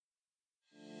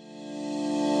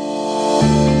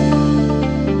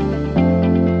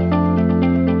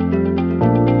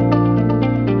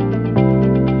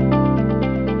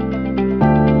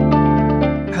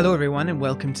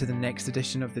welcome to the next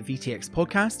edition of the VTX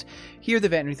podcast. Here at the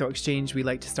Veterinary Thought Exchange, we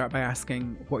like to start by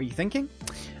asking, what are you thinking?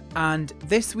 And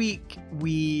this week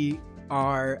we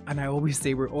are, and I always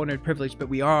say we're honoured, privileged, but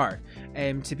we are,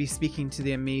 to be speaking to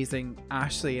the amazing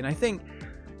Ashley. And I think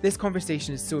this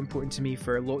conversation is so important to me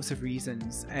for lots of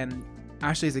reasons.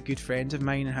 Ashley is a good friend of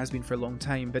mine and has been for a long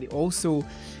time, but also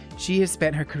she has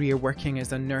spent her career working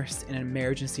as a nurse in an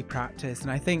emergency practice. And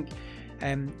I think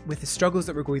with the struggles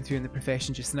that we're going through in the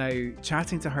profession just now,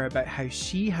 chatting to her about how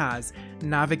she has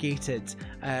navigated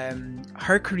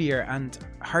her career and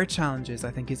her challenges,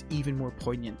 I think is even more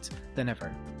poignant than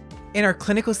ever. In our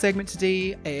clinical segment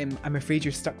today, I'm afraid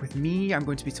you're stuck with me. I'm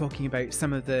going to be talking about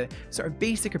some of the sort of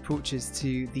basic approaches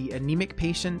to the anemic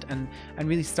patient and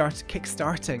really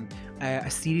kick-starting a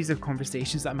series of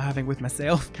conversations that I'm having with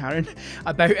myself, Karen,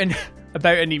 about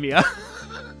anemia.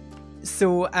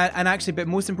 So, and actually, but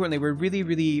most importantly, we're really,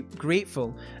 really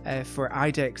grateful for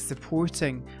IDEXX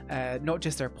supporting not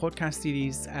just our podcast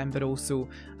series, but also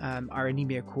our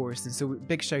anemia course. And so,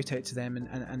 big shout out to them,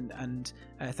 and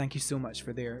thank you so much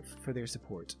for their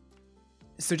support.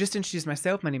 So, just to introduce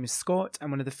myself, my name is Scott. I'm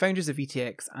one of the founders of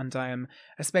VTX, and I am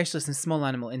a specialist in small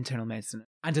animal internal medicine.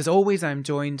 And as always, I'm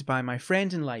joined by my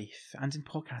friend in life and in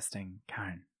podcasting,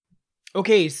 Karen.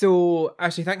 Okay, so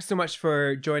Ashley, thanks so much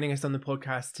for joining us on the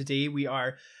podcast today. We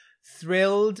are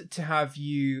thrilled to have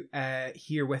you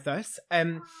here with us.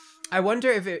 I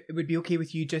wonder if it would be okay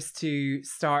with you just to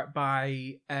start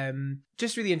by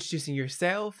just really introducing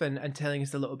yourself and telling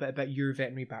us a little bit about your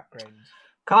veterinary background.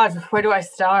 God, where do I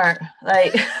start?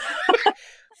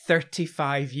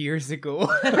 35 years ago.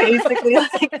 Basically,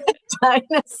 like a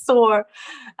dinosaur.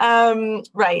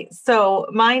 Right. So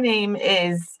my name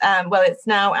is, it's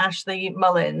now Ashley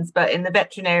Mullins, but in the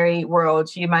veterinary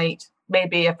world, you might,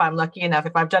 maybe if I'm lucky enough,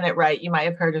 if I've done it right, you might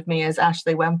have heard of me as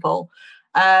Ashley Wemple.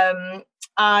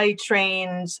 I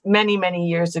trained many, many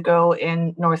years ago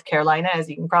in North Carolina. As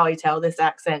you can probably tell, this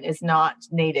accent is not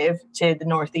native to the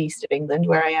northeast of England,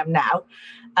 where I am now.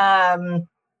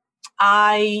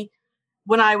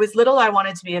 When I was little, I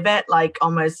wanted to be a vet, like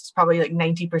almost probably like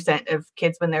 90% of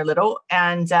kids when they're little.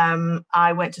 And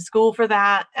I went to school for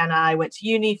that, and I went to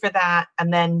uni for that.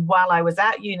 And then while I was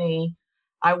at uni,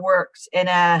 I worked in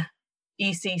a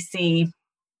ECC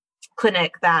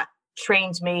clinic that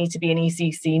trained me to be an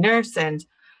ECC nurse. And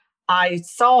I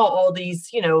saw all these,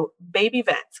 baby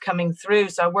vets coming through.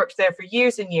 So I worked there for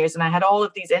years and years, and I had all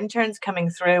of these interns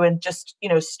coming through and just,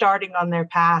 starting on their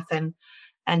path and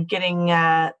getting,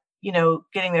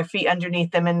 getting their feet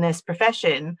underneath them in this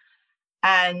profession.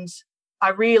 And I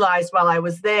realized while I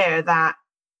was there that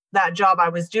job I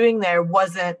was doing there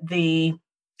wasn't the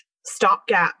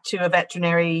stopgap to a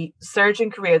veterinary surgeon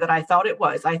career that I thought it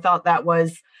was. I thought that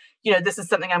was, this is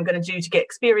something I'm going to do to get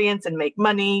experience and make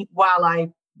money while I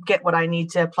get what I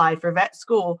need to apply for vet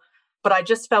school. But I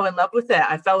just fell in love with it.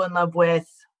 I fell in love with,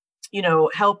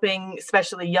 helping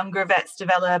especially younger vets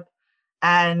develop,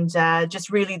 and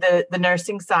just really the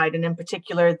nursing side, and in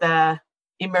particular the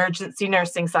emergency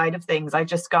nursing side of things. I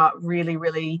just got really,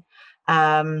 really,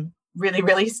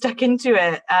 really stuck into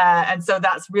it, and so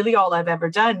that's really all I've ever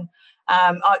done.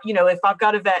 If I've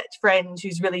got a vet friend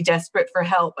who's really desperate for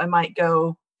help, I might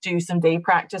go do some day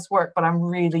practice work, but I'm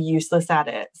really useless at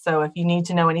it. So if you need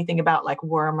to know anything about like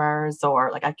wormers or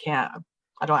like, I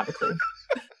don't have a clue.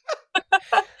 I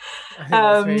think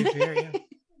that's very fair, yeah.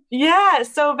 Yeah,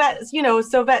 so vets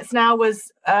now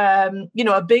was, a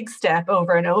big step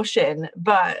over an ocean,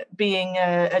 but being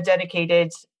a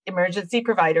dedicated emergency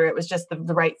provider, it was just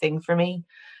the right thing for me.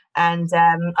 And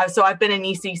so I've been in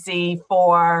ECC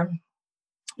for,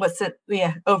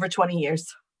 over 20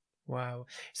 years. Wow.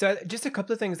 So just a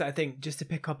couple of things that I think, just to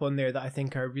pick up on there, that I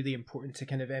think are really important to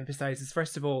kind of emphasize is,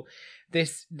 first of all,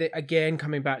 again,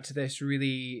 coming back to this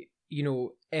really,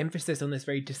 emphasis on this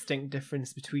very distinct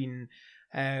difference between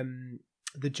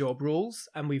the job roles,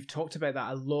 and we've talked about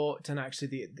that a lot, and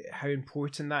actually how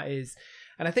important that is.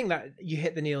 And I think that you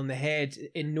hit the nail on the head.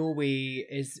 In no way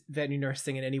is veterinary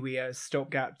nursing in any way a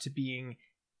stopgap to being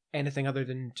anything other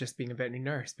than just being a veterinary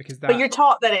nurse, but you're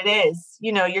taught that it is,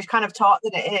 you're kind of taught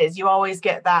that it is. You always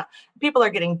get that. People are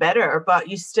getting better, but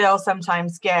you still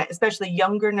sometimes get, especially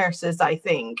younger nurses, I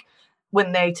think,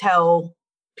 when they tell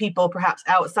people perhaps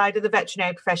outside of the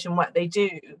veterinary profession what they do,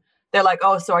 they're like,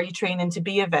 oh, so are you training to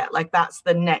be a vet? Like that's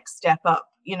the next step up,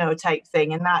 type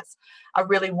thing. And I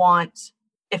really want,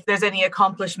 if there's any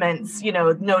accomplishments,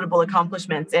 notable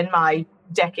accomplishments in my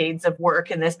decades of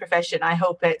work in this profession, I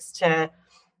hope it's to,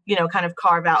 kind of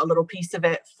carve out a little piece of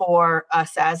it for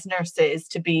us as nurses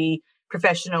to be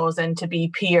professionals and to be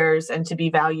peers and to be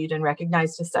valued and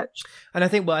recognized as such. And I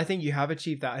think you have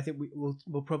achieved that. I think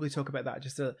we'll probably talk about that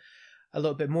just a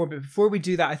little bit more. But before we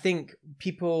do that, I think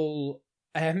people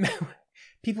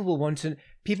people will want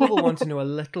to know a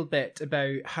little bit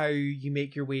about how you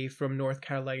make your way from North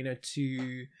Carolina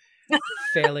to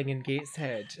Felling in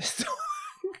Gateshead. So...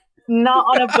 Not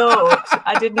on a boat.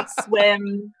 I didn't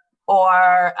swim,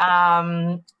 or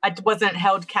I wasn't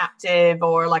held captive,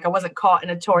 or like I wasn't caught in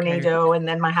a tornado and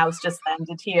then my house just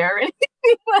landed here.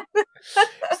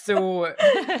 So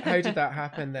how did that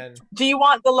happen then? Do you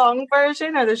want the long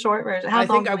version or the short version? I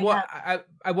think I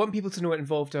want people to know it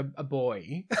involved a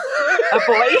boy. A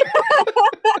boy?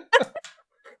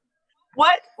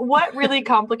 What really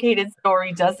complicated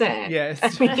story doesn't? Yeah,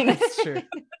 it's true.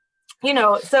 You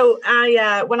know, so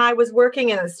I when I was working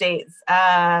in the States,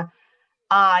 I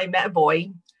met a boy,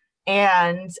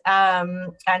 and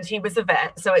he was a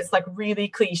vet. So it's like really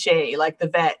cliche, like the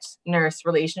vet nurse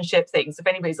relationship things. If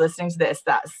anybody's listening to this,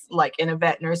 that's like in a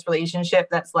vet nurse relationship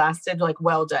that's lasted, like,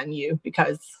 well done you,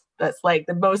 because that's like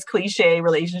the most cliche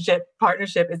relationship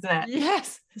partnership, isn't it?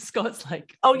 Yes. Scott's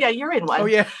like, oh yeah, you're in one. Oh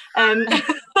yeah.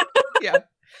 Yeah.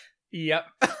 Yep.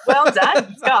 Well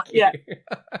done, Scott. Yeah.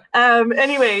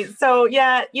 Anyway, so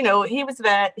yeah, you know, he was a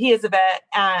vet. He is a vet.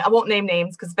 I won't name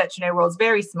names because the veterinary world is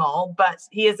very small, but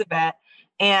he is a vet,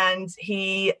 and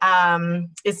he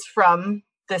is from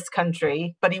this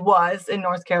country, but he was in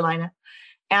North Carolina,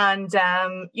 and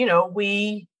you know,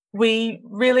 we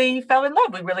really fell in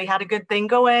love. We really had a good thing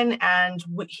going, and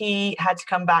he had to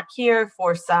come back here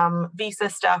for some visa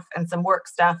stuff and some work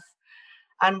stuff.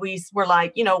 And we were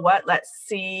like, you know what, let's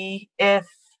see if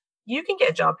you can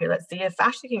get a job here. Let's see if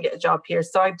Ashley can get a job here.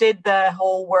 So I did the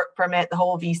whole work permit, the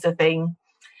whole visa thing.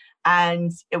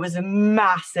 And it was a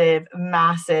massive,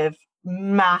 massive,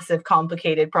 massive,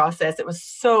 complicated process. It was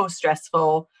so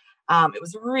stressful. It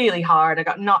was really hard. I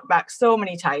got knocked back so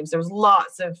many times. There was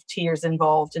lots of tears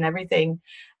involved and everything.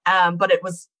 But it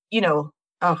was, you know,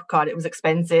 oh God, it was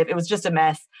expensive. It was just a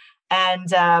mess.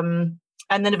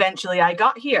 And then eventually I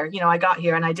got here,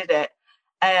 and I did it.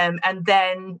 And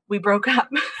then we broke up.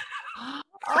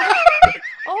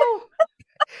 Oh.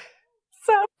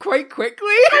 So quite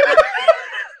quickly.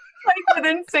 Like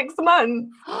within 6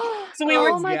 months. So we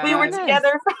were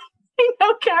together for,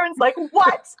 Karen's like,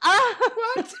 what?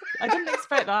 What? I didn't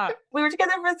expect that. We were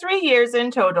together for 3 years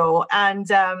in total. And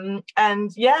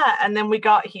yeah, and then we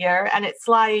got here, and it's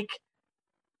like,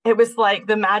 it was like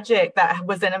the magic that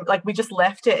was in, like, we just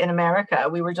left it in America.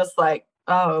 We were just like,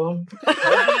 oh.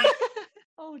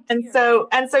 Oh, and so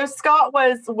Scott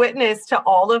was witness to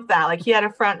all of that. Like, he had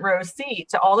a front row seat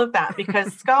to all of that,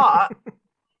 because Scott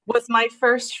was my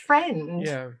first friend.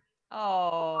 Yeah.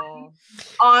 Oh.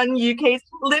 On UK,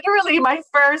 literally my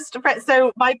first friend.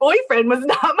 So my boyfriend was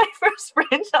not my first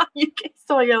friend on UK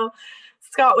soil.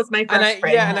 Scott was my first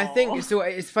friend. Yeah, and I think, so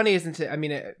it's funny, isn't it? I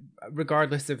mean,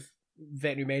 regardless of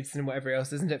veterinary medicine and whatever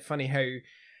else, isn't it funny how,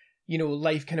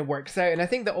 life kind of works out? And I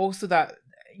think that also that,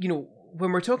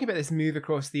 when we're talking about this move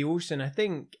across the ocean, I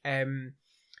think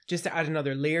just to add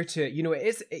another layer to it,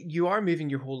 you are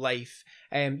moving your whole life.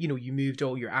 You moved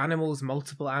all your animals,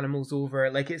 multiple animals over,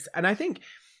 and I think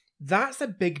that's a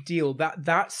big deal.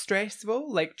 That's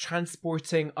stressful, like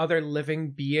transporting other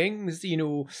living beings,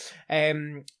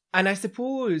 and I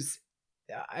suppose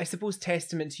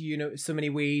testament to you, so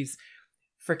many ways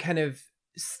for kind of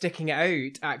sticking it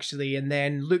out, actually. And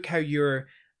then look how your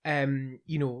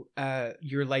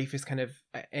life has kind of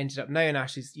ended up now. And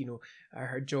Ashley's,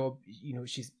 her job,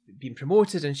 she's been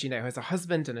promoted, and she now has a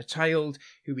husband and a child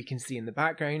who we can see in the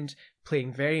background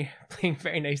playing very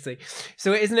nicely.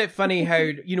 So isn't it funny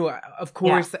how, of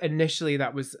course, initially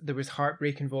there was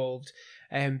heartbreak involved,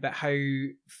 but how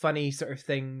funny sort of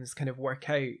things kind of work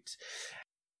out.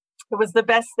 It was the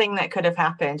best thing that could have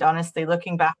happened, honestly,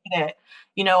 looking back at it.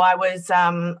 I was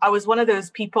one of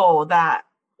those people that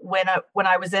when I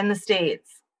was in the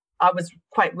States, I was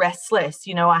quite restless.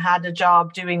 I had a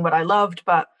job doing what I loved,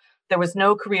 but there was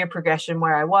no career progression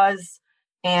where I was.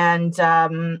 And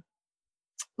a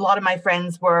lot of my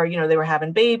friends were, they were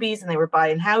having babies and they were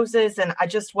buying houses, and I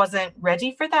just wasn't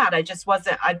ready for that. I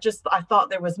thought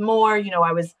there was more.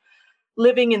 I was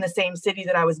living in the same city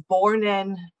that I was born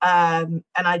in. And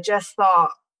I just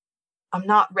thought, I'm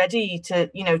not ready to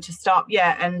stop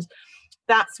yet. And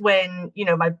that's when,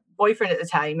 my boyfriend at the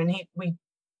time, and we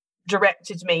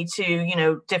directed me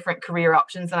to, different career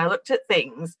options. And I looked at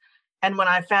things. And when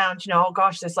I found, oh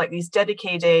gosh, there's like these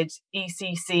dedicated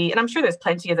ECC, and I'm sure there's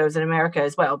plenty of those in America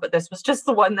as well, but this was just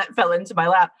the one that fell into my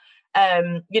lap.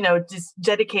 Just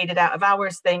dedicated out of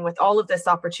hours thing with all of this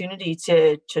opportunity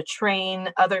to train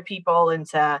other people and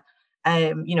to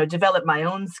develop my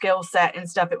own skill set and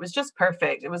stuff. It was just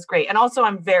perfect. It was great. And also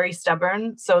I'm very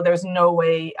stubborn. So there's no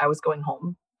way I was going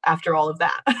home after all of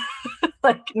that.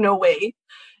 Like, no way.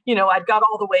 I'd got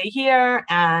all the way here,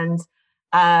 and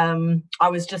I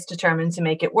was just determined to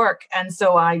make it work. And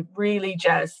so I really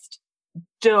just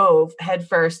dove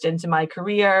headfirst into my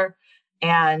career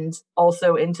and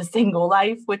also into single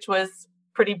life, which was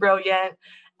pretty brilliant,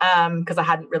 because I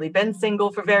hadn't really been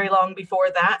single for very long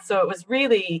before that. So it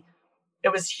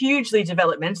was hugely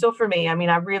developmental for me. I mean,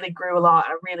 I really grew a lot.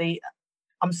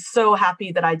 I'm so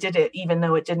happy that I did it, even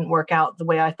though it didn't work out the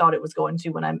way I thought it was going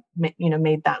to when I,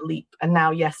 made that leap. And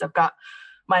now, yes, I've got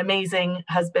my amazing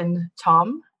husband,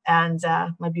 Tom, and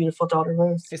my beautiful daughter,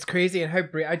 Rose. It's crazy, and how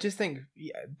brave. I just think,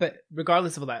 but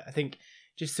regardless of all that, I think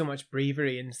just so much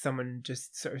bravery in someone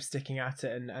just sort of sticking at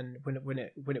it, and when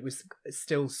it was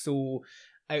still so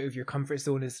out of your comfort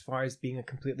zone as far as being a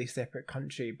completely separate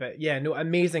country. But yeah, no,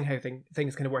 amazing how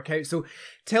things kind of work out. So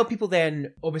tell people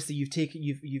then, obviously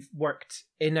you've worked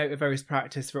in out of hours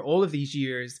practice for all of these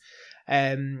years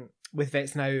with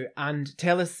Vets Now, and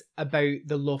tell us about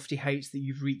the lofty heights that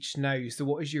you've reached now. So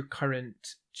what is your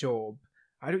current job?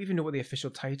 I don't even know what the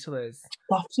official title is.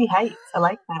 Lofty heights. I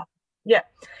like that. Yeah.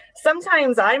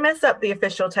 Sometimes I mess up the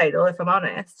official title, if I'm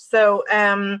honest. So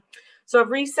I've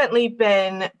recently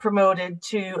been promoted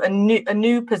to a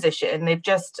new position. They've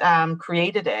just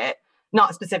created it,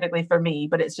 not specifically for me,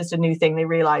 but it's just a new thing they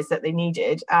realized that they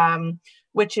needed,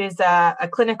 which is a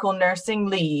clinical nursing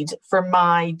lead for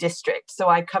my district. So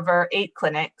I cover 8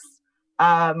 clinics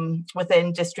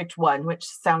within District 1, which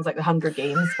sounds like the Hunger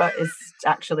Games, but is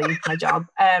actually my job.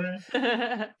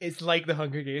 It's like the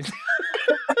Hunger Games.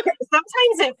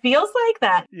 Sometimes it feels like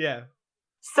that. Yeah.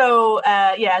 So,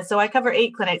 so I cover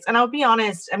 8 clinics, and I'll be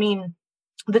honest, I mean,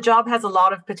 the job has a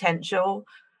lot of potential.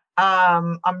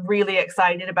 I'm really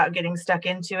excited about getting stuck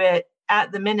into it.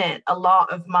 At the minute, a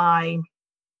lot of my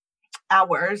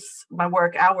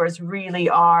work hours really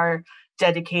are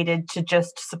dedicated to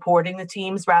just supporting the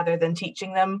teams rather than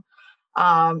teaching them.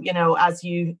 As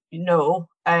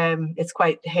it's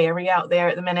quite hairy out there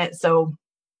at the minute. So,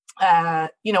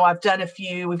 we've done a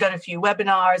few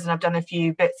webinars, and I've done a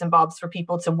few bits and bobs for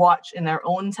people to watch in their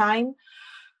own time.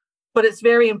 But it's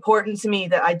very important to me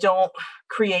that I don't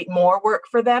create more work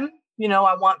for them.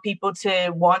 I want people to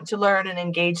want to learn and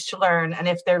engage to learn. And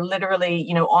if they're literally,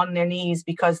 on their knees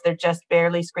because they're just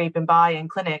barely scraping by in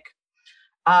clinic,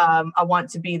 I want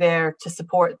to be there to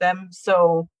support them.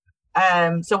 So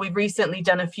we've recently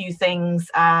done a few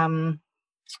things,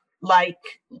 like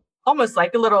almost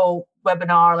like a little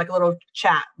webinar, like a little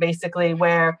chat, basically,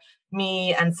 where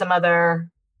me and some other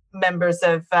members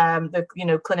of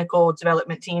the clinical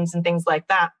development teams and things like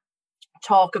that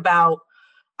talk about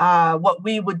what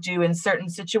we would do in certain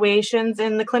situations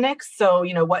in the clinics. So,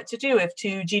 what to do if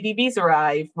 2 GDVs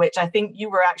arrive, which I think you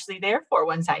were actually there for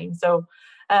one time. So,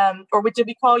 or did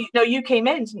we call you? No, you came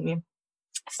in, didn't you?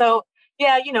 So,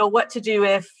 yeah, what to do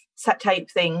if type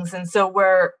things. And so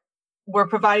we're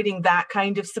providing that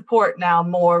kind of support now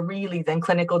more really than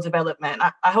clinical development.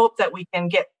 I hope that we can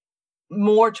get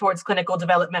more towards clinical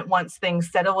development once things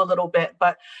settle a little bit.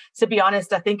 But to be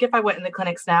honest, I think if I went in the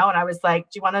clinics now and I was like,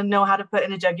 do you want to know how to put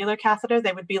in a jugular catheter?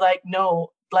 They would be like,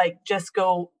 no, like just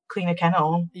go clean a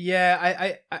kennel.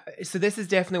 Yeah, so this is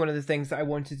definitely one of the things that I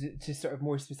wanted to sort of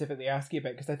more specifically ask you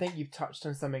about, because I think you've touched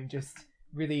on something just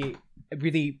really,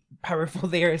 really powerful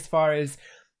there, as far as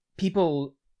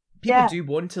people do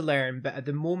want to learn, but at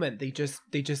the moment they just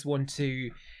want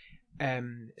to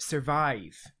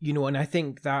survive, and I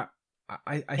think that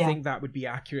I think that would be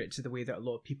accurate to the way that a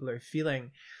lot of people are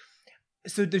feeling.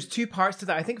 So there's 2 parts to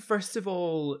that. I think, first of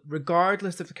all,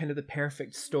 regardless of the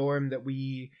perfect storm that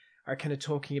we are kind of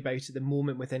talking about at the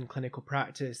moment within clinical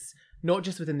practice, not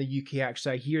just within the UK,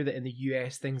 actually, I hear that in the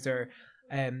US things are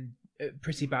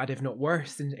pretty bad, if not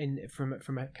worse, from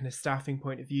a kind of staffing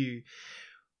point of view.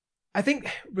 I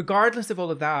think regardless of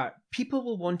all of that, people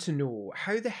will want to know,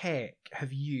 how the heck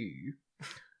have you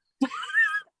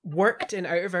worked in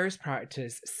out of hours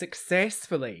practice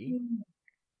successfully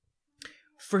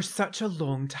for such a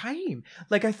long time?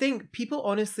 Like, I think people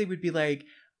honestly would be like,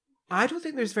 I don't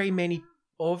think there's very many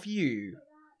of you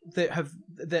that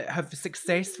have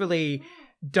successfully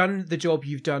done the job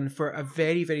you've done for a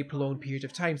very, very prolonged period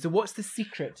of time. So what's the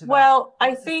secret to that? Well,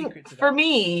 I think for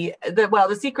me,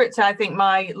 the secret to, I think,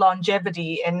 my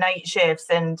longevity in night shifts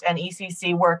and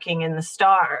ECC working in the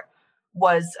start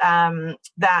was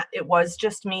that it was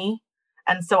just me.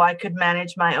 And so I could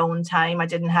manage my own time. I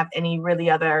didn't have any really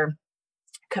other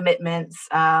commitments.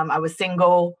 I was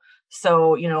single.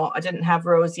 So, you know, I didn't have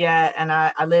Rose yet, and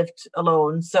I lived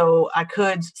alone. So I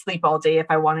could sleep all day if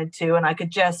I wanted to, and I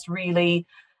could just really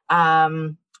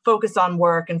focus on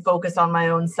work and focus on my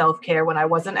own self-care when I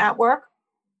wasn't at work.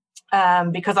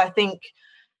 Because I think,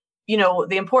 you know,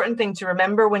 the important thing to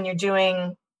remember when you're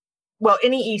doing, well,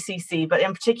 any ECC, but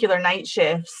in particular night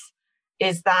shifts,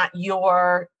 is that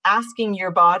you're asking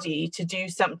your body to do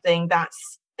something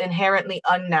that's inherently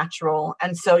unnatural.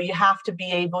 And so you have to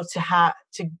be able to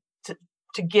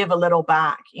give a little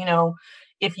back. You know,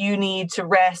 if you need to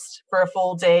rest for a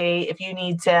full day, if you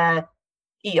need to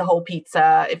eat a whole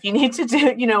pizza, if you need to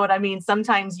do, you know what I mean?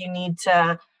 Sometimes you need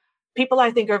to, people I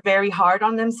think are very hard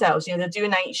on themselves. You know, they'll do a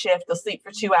night shift, they'll sleep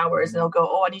for 2 hours and they'll go,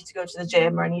 oh, I need to go to the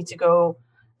gym, or I need to go,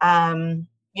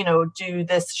 you know, do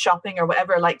this shopping or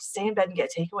whatever. Like, stay in bed and get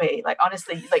a takeaway. Like,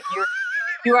 honestly, like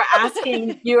you are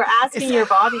asking your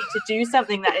body to do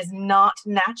something that is not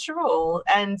natural,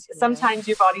 and sometimes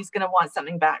your body's going to want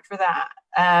something back for that.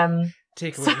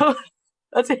 Takeaway. So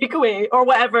a takeaway or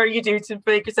whatever you do to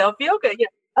make yourself feel good. Yeah,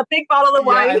 a big bottle of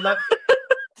wine. I love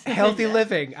healthy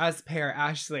living as per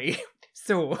Ashley.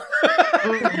 So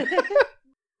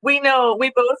we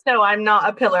both know I'm not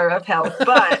a pillar of health,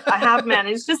 but I have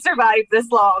managed to survive this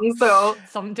long. So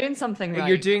I'm doing something right.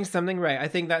 You're doing something right. I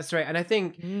think that's right. And I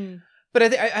think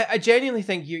but I genuinely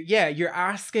think you're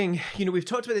asking, you know, we've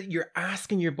talked about it, you're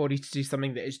asking your body to do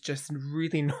something that is just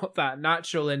really not that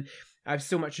natural. And I have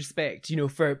so much respect, you know,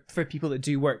 for people that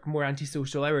do work more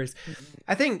antisocial hours.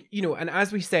 I think, you know, and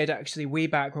as we said, actually, way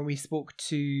back when we spoke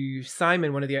to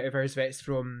Simon, one of the out of hours vets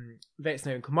from Vets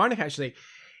Now in Kilmarnock, actually,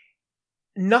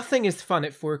 nothing is fun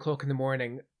at 4:00 in the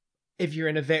morning if you're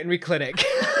in a veterinary clinic.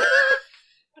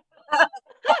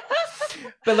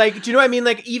 But like, do you know what I mean?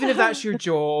 Like, even if that's your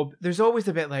job, there's always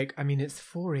a bit like, I mean, it's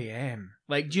 4 a.m.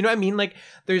 Like, do you know what I mean? Like,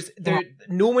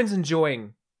 no one's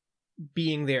enjoying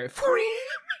being there at 4 a.m.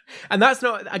 And that's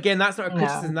not a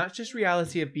criticism. That's just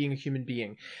reality of being a human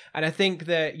being. And I think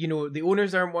that, you know, the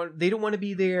owners they don't want to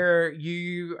be there.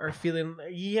 You are feeling,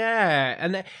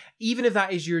 and even if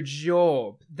that is your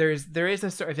job, there is a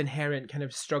sort of inherent kind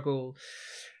of struggle.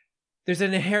 There's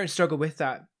an inherent struggle with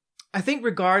that. I think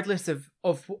regardless of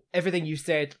everything you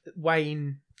said,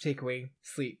 wine, takeaway,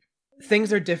 sleep,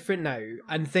 things are different now,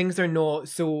 and things are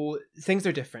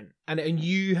different. And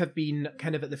you have been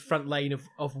kind of at the front line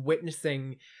of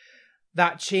witnessing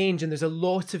that change. And there's a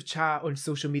lot of chat on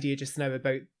social media just now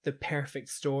about the perfect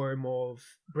storm of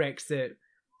Brexit,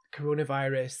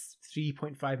 coronavirus,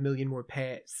 3.5 million more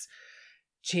pets,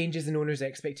 changes in owners'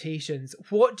 expectations.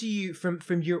 What do you, from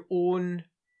your own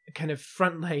kind of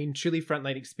truly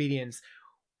frontline experience,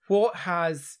 what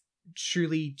has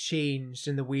truly changed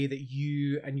in the way that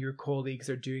you and your colleagues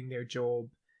are doing their job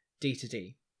day to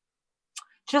day?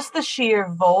 Just the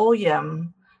sheer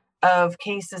volume of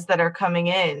cases that are coming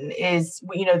in is,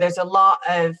 you know, there's a lot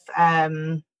of,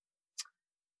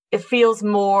 it feels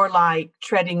more like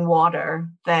treading water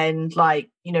than like,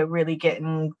 you know, really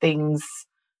getting things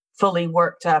fully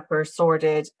worked up or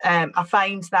sorted. I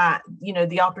find that, you know,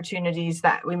 the opportunities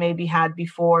that we maybe had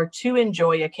before to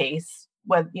enjoy a case,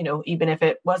 well, you know, even if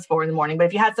it was 4 a.m, but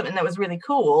if you had something that was really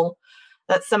cool,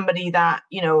 that's somebody that,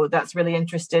 you know, that's really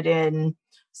interested in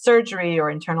surgery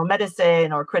or internal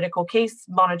medicine or critical case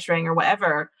monitoring or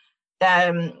whatever,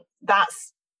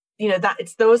 that's, you know, that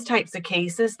it's those types of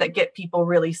cases that get people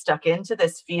really stuck into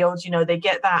this field. You know, they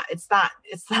get that it's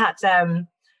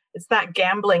that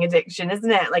gambling addiction,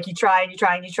 isn't it? Like, you try and you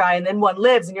try and you try, and then one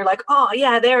lives and you're like, oh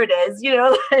yeah, there it is, you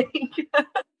know, like,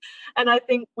 and I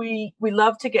think we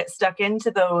love to get stuck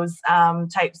into those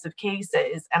types of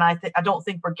cases. And I don't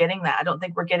think we're getting that. I don't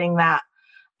think we're getting that,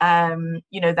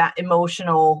 you know, that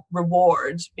emotional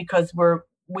reward, because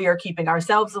we are keeping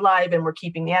ourselves alive and we're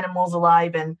keeping the animals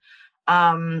alive. And,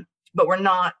 but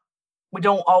we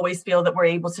don't always feel that we're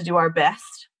able to do our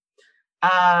best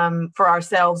for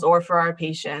ourselves or for our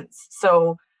patients.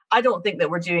 So I don't think that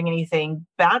we're doing anything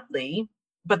badly,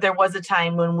 but there was a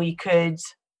time when we could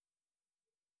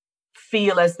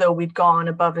feel as though we'd gone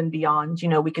above and beyond. You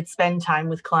know, we could spend time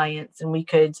with clients and we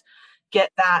could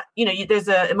get that, you know, there's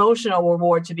an emotional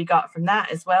reward to be got from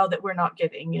that as well that we're not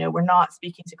getting. You know, we're not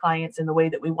speaking to clients in the way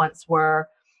that we once were.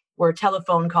 We're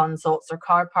telephone consults or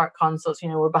car park consults, you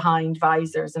know, we're behind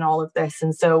visors and all of this.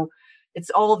 And so it's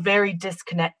all very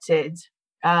disconnected.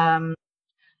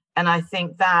 And I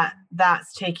think that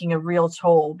that's taking a real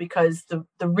toll, because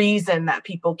the reason that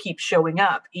people keep showing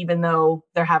up, even though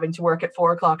they're having to work at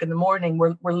 4 o'clock in the morning,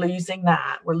 we're losing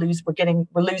that. We're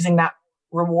losing that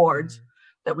reward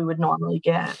that we would normally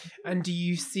get. And do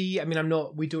you see, I mean,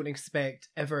 we don't expect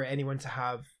ever anyone to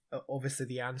have obviously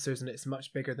the answers, and it's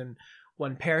much bigger than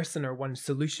one person or one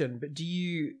solution, but do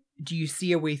you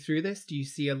see a way through this? Do you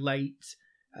see a light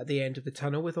at the end of the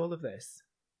tunnel with all of this?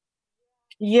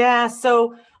 Yeah,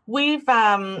 so we've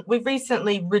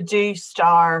recently reduced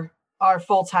our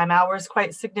full-time hours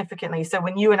quite significantly. So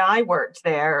when you and I worked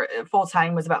there,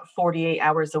 full-time was about 48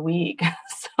 hours a week.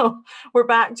 So we're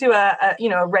back to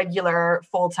a regular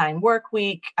full-time work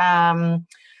week.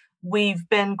 We've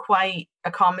been quite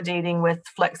accommodating with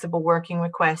flexible working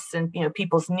requests and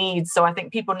people's needs. So I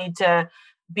think people need to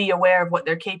be aware of what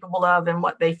they're capable of and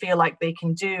what they feel like they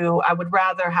can do. I would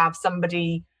rather have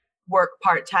somebody work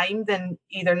part-time than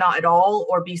either not at all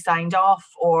or be signed off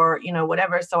or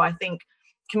whatever. So I think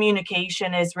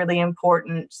communication is really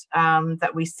important,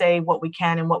 that we say what we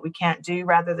can and what we can't do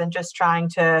rather than just trying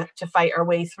to fight our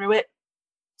way through it.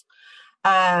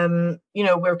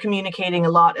 We're communicating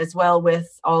a lot as well with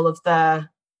all of the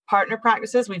partner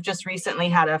practices. We've just recently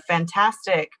had a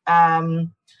fantastic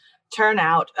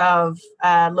turnout of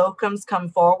locums come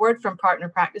forward from partner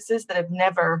practices that have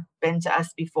never been to us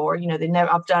before.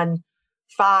 I've done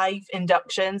 5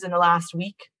 inductions in the last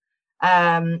week.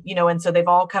 And so they've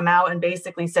all come out and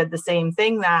basically said the same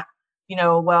thing, that,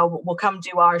 well, we'll come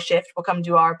do our shift, we'll come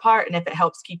do our part. And if it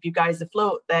helps keep you guys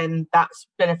afloat, then that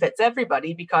benefits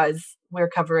everybody because we're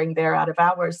covering their out of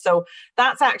hours. So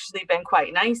that's actually been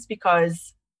quite nice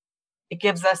because it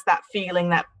gives us that feeling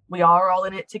that we are all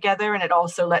in it together. And it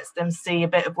also lets them see a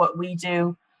bit of what we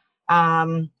do,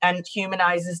 and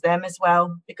humanizes them as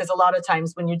well. Because a lot of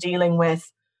times when you're dealing with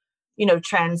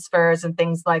transfers and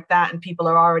things like that, and people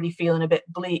are already feeling a bit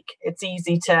bleak, it's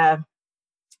easy to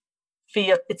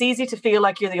feel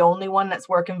like you're the only one that's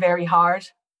working very hard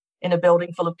in a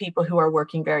building full of people who are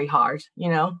working very hard,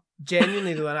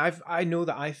 Genuinely though, and I know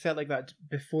that I felt like that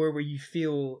before, where you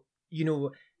feel,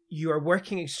 you are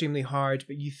working extremely hard,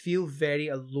 but you feel very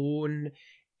alone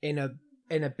in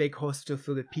a big hospital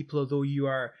full of people. Although you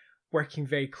are working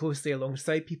very closely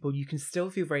alongside people, you can still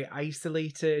feel very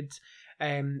isolated.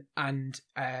 And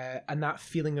that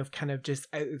feeling of kind of just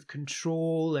out of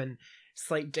control and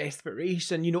slight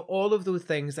desperation, all of those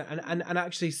things, and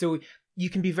actually, so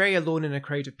you can be very alone in a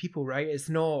crowd of people, right? And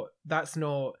that's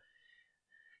not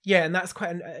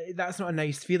a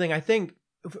nice feeling. I think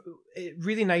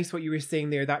really nice what you were saying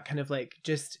there, that kind of like,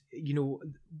 just,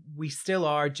 we still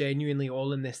are genuinely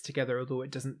all in this together, although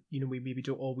it doesn't, we maybe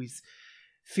don't always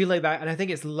feel like that. And I think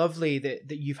it's lovely that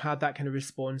you've had that kind of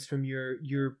response from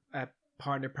your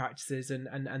partner practices,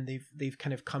 and they've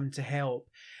kind of come to help.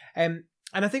 And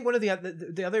I think one of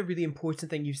the other really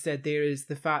important thing you've said there is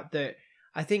the fact that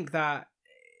I think that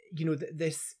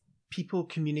this people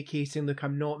communicating, look,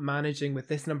 I'm not managing with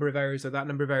this number of hours or that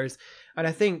number of hours, and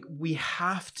I think we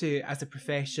have to, as a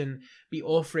profession, be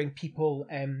offering people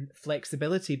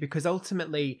flexibility, because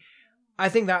ultimately I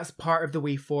think that's part of the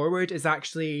way forward. Is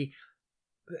actually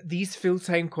these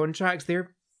full-time contracts,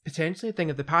 they're potentially a thing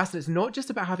of the past, and it's not just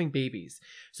about having babies.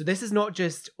 So this is not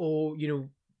just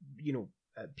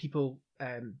people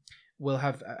will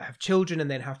have children and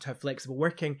then have to have flexible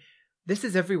working. This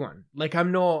is everyone. Like,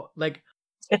 I'm not like,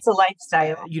 it's a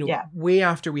lifestyle. Way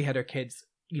after we had our kids,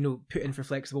 put in for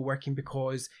flexible working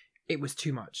because it was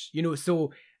too much.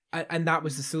 So and that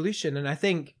was the solution. And I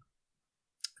think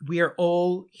we are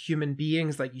all human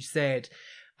beings, like you said.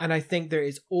 And I think there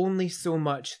is only so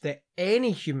much that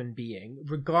any human being,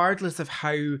 regardless of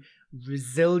how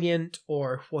resilient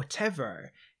or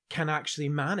whatever, can actually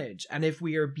manage. And if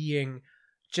we are being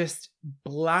just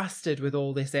blasted with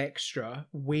all this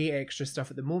way extra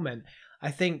stuff at the moment, I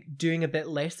think doing a bit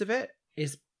less of it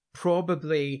is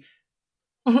probably,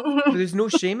 there's no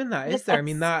shame in that, is there? I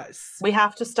mean, we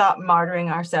have to stop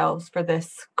martyring ourselves for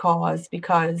this cause,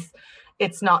 because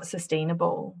it's not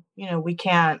sustainable. We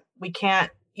can't,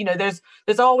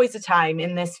 there's always a time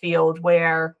in this field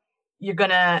where you're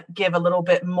going to give a little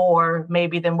bit more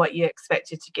maybe than what you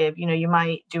expected to give. You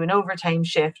might do an overtime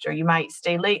shift, or you might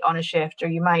stay late on a shift, or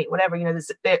you might whatever.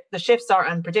 The shifts are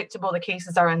unpredictable, the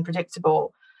cases are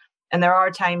unpredictable, and there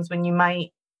are times when you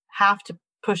might have to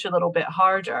push a little bit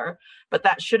harder, but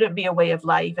that shouldn't be a way of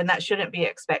life, and that shouldn't be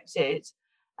expected,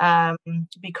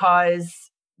 because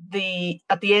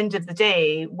at the end of the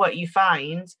day, what you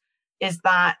find is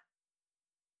that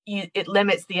it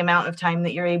limits the amount of time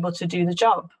that you're able to do the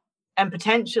job, and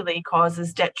potentially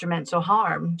causes detrimental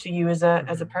harm to you as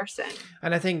a person.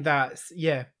 And I think that's,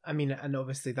 and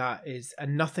obviously that is,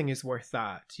 and nothing is worth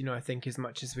that. I think as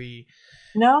much as we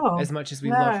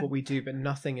love what we do, but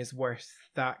nothing is worth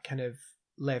that kind of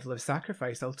level of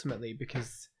sacrifice ultimately,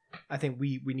 because I think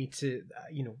we need to,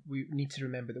 we need to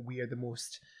remember that we are the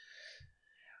most,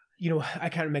 I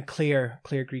can't remember Claire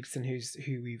Gregson,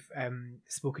 who we've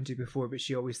spoken to before, but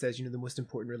she always says, the most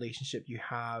important relationship you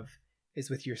have is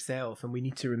with yourself, and we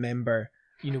need to remember,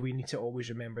 we need to always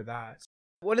remember that.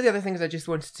 One of the other things I just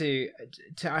wanted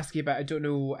to ask you about, I don't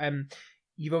know,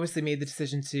 you've obviously made the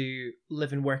decision to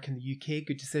live and work in the UK,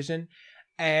 good decision.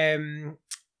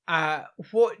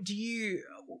 What do you,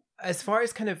 as far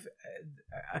as kind of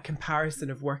a comparison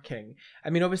of working, I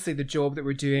mean, obviously the job that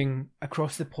we're doing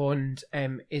across the pond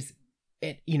is,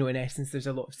 in essence, there's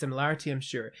a lot of similarity, I'm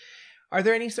sure. Are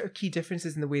there any sort of key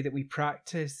differences in the way that we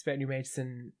practice veterinary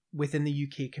medicine within the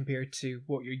UK compared to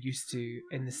what you're used to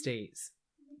in the States?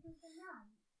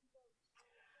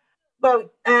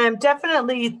 Well,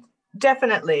 definitely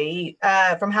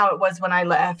from how it was when I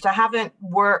left. I haven't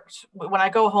worked. When I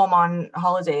go home on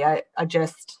holiday, I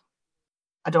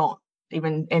don't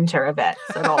even enter a vet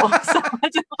at all. So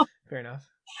Fair enough.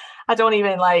 I don't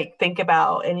even think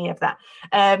about any of that.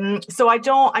 So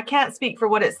I can't speak for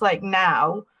what it's like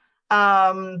now.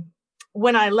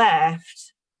 When I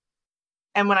left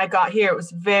and when I got here, it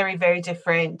was very, very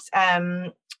different.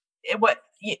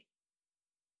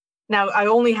 Now I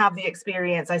only have the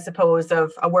experience, I suppose,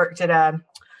 of I worked at a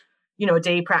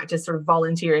day practice sort of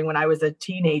volunteering when I was a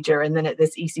teenager, and then at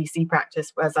this ECC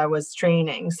practice as I was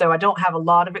training. So I don't have a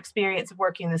lot of experience of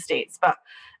working in the States, but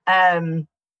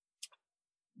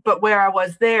where I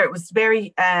was there, it was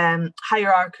very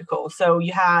hierarchical. So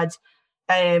you had,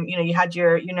 you had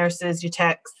your nurses, your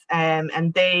techs,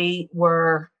 and they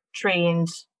were trained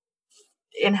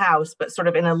in-house, but sort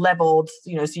of in a leveled, so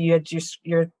you had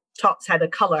your tops had a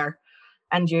color,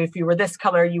 and if you were this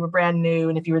color, you were brand new,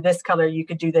 and if you were this color, you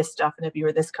could do this stuff, and if you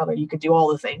were this color, you could do all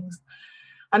the things.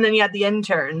 And then you had the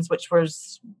interns, which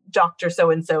was Dr.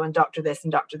 So-and-so and Dr. this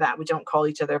and Dr. that. We don't call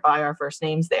each other by our first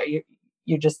names there.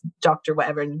 You're just Dr.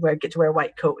 whatever, and get to wear a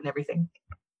white coat and everything.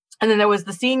 And then there was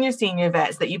the senior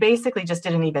vets that you basically just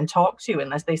didn't even talk to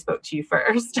unless they spoke to you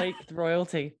first. Like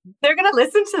royalty. They're going to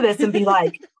listen to this and be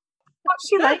like, "Don't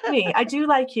you like me? I do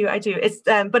like you. I do." It's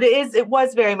but it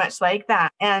was very much like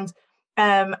that. And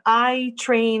I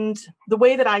trained, the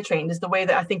way that I trained is the way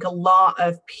that I think a lot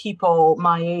of people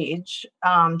my age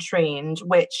trained,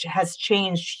 which has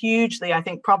changed hugely, I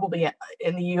think probably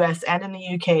in the US and in the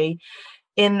UK,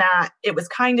 in that it was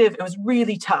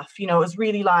really tough. It was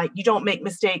really like, you don't make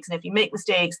mistakes. And if you make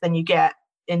mistakes, then you get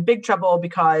in big trouble,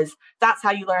 because that's how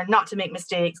you learn not to make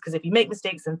mistakes. Because if you make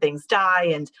mistakes, then things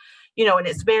die. And, and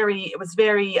it was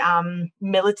very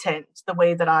militant, the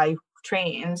way that I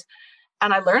trained.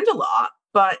 And I learned a lot,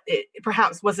 but it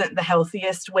perhaps wasn't the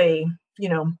healthiest way,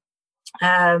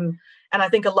 And I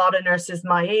think a lot of nurses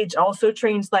my age also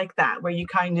trained like that, where you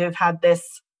kind of had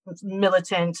this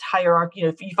militant hierarchy.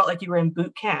 You felt like you were in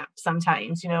boot camp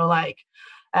sometimes,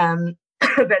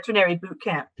 veterinary boot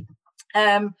camp.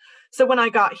 So when I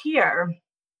got here,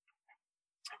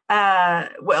 when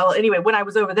I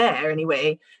was over there,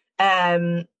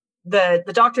 the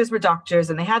doctors were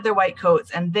doctors, and they had their white coats,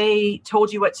 and they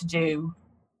told you what to do,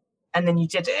 and then you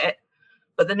did it.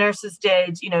 But the nurses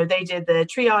did, they did the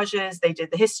triages, they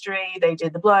did the history, they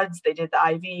did the bloods, they did the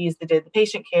IVs, they did the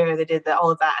patient care, they did all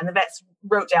of that. And the vets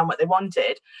wrote down what they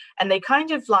wanted. And they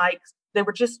kind of they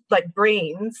were just like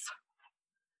brains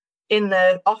in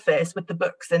the office with the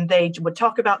books, and they would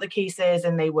talk about the cases,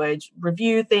 and they would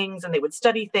review things, and they would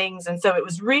study things. And so it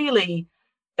was really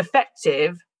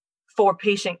effective for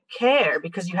patient care,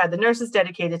 because you had the nurses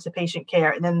dedicated to patient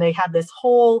care, and then they had this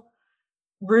whole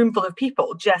room full of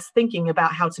people just thinking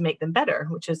about how to make them better,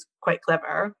 which is quite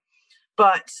clever.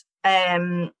 But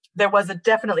there was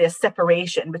definitely a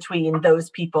separation between those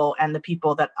people and the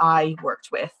people that I worked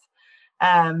with.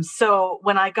 So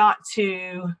when I got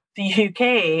to the UK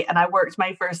and I worked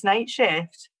my first night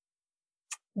shift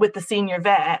with the senior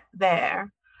vet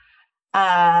there,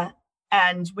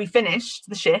 and we finished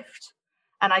the shift,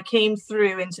 and I came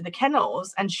through into the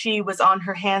kennels, and she was on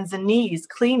her hands and knees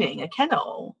cleaning a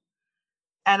kennel.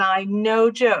 And I, no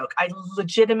joke, I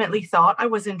legitimately thought I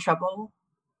was in trouble.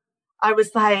 I was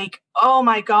like, oh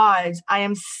my God, I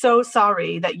am so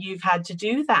sorry that you've had to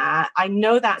do that. I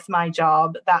know that's my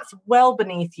job. That's well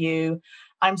beneath you.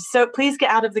 Please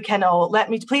get out of the kennel.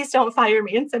 Please don't fire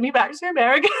me and send me back to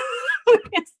America.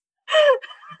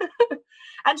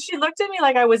 And she looked at me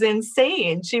like I was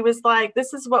insane. She was like,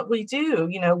 this is what we do.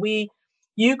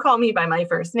 You call me by my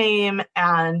first name,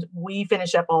 and we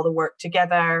finish up all the work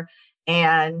together.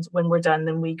 And when we're done,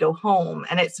 then we go home.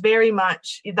 And it's very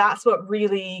much, that's what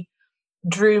really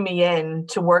drew me in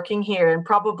to working here. And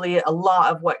probably a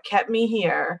lot of what kept me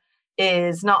here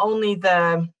is not only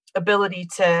the ability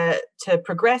to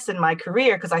progress in my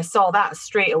career, because I saw that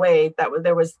straight away, that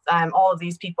there was all of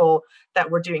these people that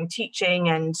were doing teaching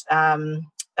and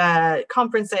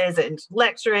conferences and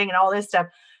lecturing and all this stuff,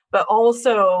 but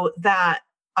also that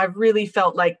I really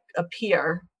felt like a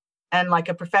peer and like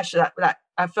a professional, that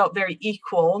I felt very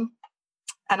equal,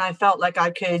 and I felt like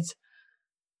I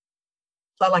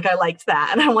liked that,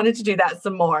 and I wanted to do that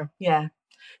some more. Yeah.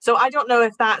 So I don't know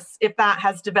if that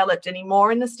has developed any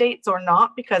more in the States or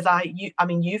not, because I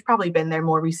mean, you've probably been there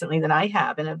more recently than I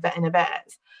have in a vet.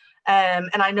 And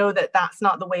I know that that's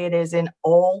not the way it is in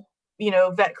all,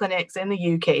 vet clinics in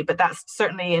the UK, but that's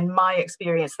certainly in my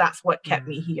experience, that's what kept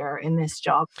me here in this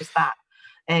job, was that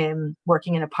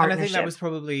working in a partnership. And I think that was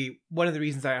probably one of the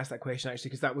reasons I asked that question, actually,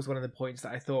 because that was one of the points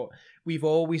that I thought we've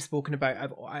always spoken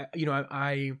about.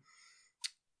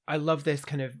 I love this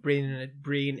kind of brain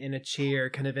in a chair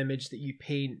kind of image that you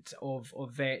paint of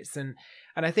vets, and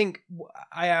I think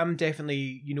I am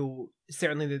definitely,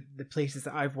 certainly the places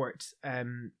that I've worked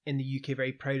in the UK,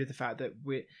 very proud of the fact that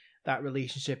that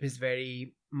relationship is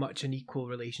very much an equal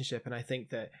relationship. And I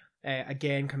think that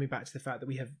again, coming back to the fact that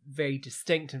we have very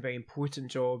distinct and very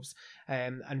important jobs,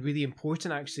 and really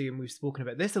important, actually, and we've spoken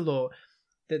about this a lot,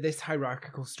 that this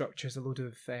hierarchical structure is a load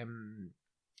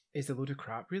of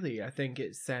crap, really. I think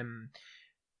it's and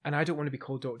I don't want to be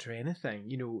called Dr. anything.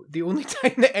 The only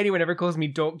time that anyone ever calls me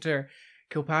Dr.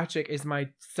 Kilpatrick is my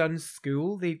son's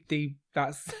school.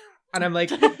 That's and I'm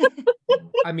like,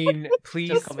 I mean, please,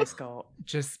 just call me Scott.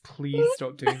 Just please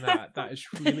stop doing that. That is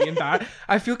really embarrassing.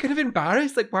 I feel kind of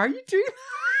embarrassed. Like, why are you doing that?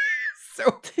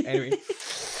 So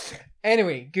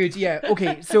anyway, good. Yeah.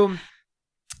 Okay. So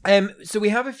we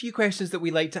have a few questions that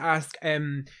we like to ask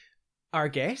our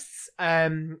guests,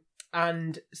 and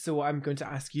so I'm going to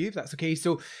ask you if that's okay.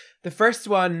 So the first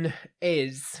one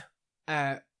is,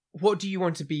 what do you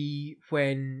want to be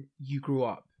when you grow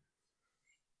up?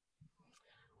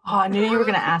 Oh, I knew you were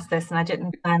going to ask this, and I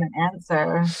didn't plan an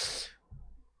answer.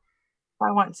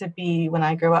 I want to be when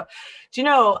I grow up. Do you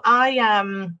know,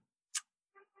 I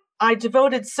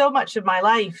devoted so much of my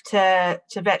life to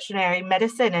veterinary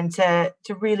medicine and to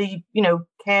really,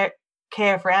 care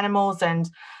for animals and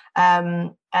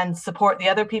support the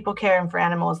other people caring for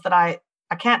animals, that I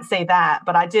can't say that,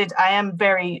 but I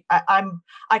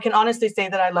can honestly say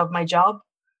that I love my job,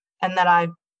 and that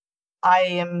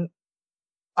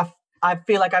I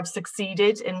feel like I've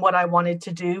succeeded in what I wanted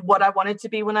to do, what I wanted to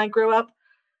be when I grew up.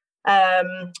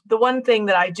 The one thing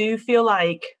that I do feel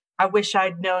like I wish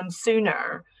I'd known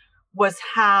sooner was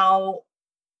how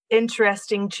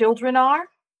interesting children are.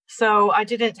 So I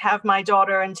didn't have my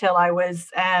daughter until I was,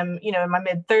 in my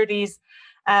mid 30s.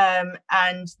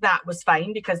 And that was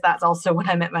fine, because that's also when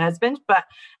I met my husband. But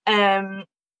I've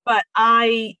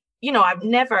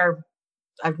never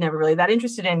really that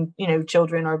interested in,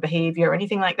 children or behavior or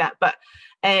anything like that. But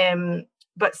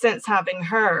since having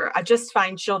her, I just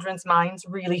find children's minds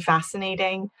really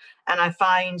fascinating. And I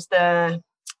find the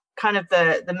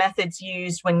methods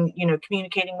used when,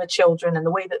 communicating with children, and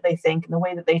the way that they think and the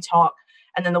way that they talk,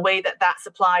 and then the way that that's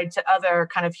applied to other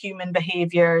kind of human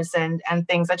behaviors and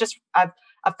things.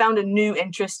 I've found a new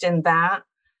interest in that.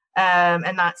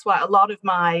 And that's why a lot of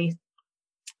my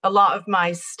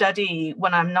study,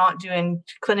 when I'm not doing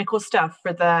clinical stuff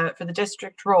for the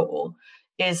district role,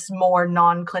 is more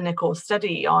non-clinical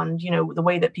study on, the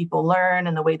way that people learn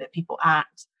and the way that people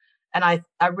act. And I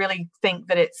really think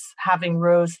that it's having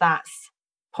Rose that's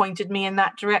pointed me in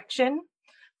that direction.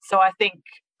 So I think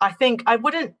I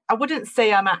wouldn't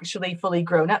say I'm actually fully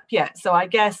grown up yet. So I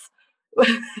guess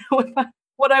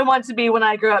what I want to be when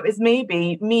I grow up is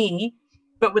maybe me,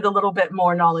 but with a little bit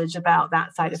more knowledge about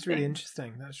that side of things. That's really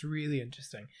interesting. That's really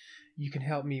interesting. You can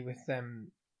help me with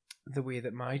the way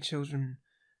that my children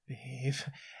behave.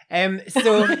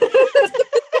 So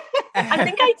I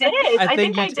think I did. I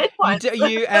think I did once.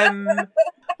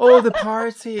 The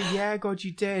party. Yeah, God,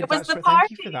 you did. It was the party.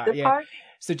 Thank you for that. Yeah. Party.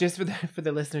 So just for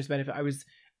the listeners' benefit, I was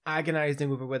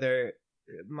agonizing over whether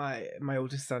my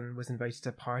oldest son was invited to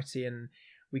a party, and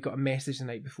we got a message the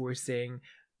night before saying,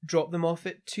 drop them off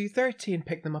at 2:30 and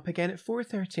pick them up again at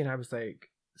 4:30. And I was like,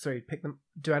 sorry, pick them.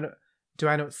 Do I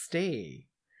not stay?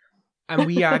 And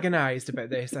we agonized about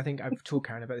this. I think I've told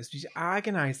Karen about this. We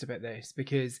agonized about this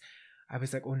because I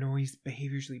was like, oh no, his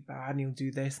behavior's really bad and he'll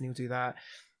do this and he'll do that.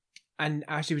 And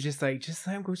Ashley was just like, just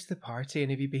let him go to the party,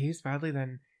 and if he behaves badly,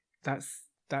 then that's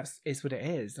is what it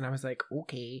is. And I was like,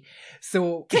 okay.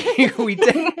 So we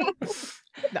did.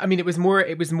 I mean, it was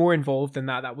more involved than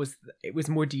that. It was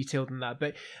more detailed than that.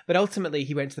 But ultimately,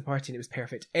 he went to the party and it was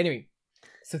perfect. Anyway,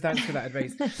 so thanks for that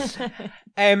advice.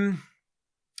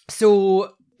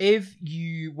 So if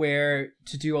you were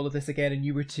to do all of this again and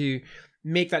you were to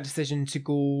make that decision to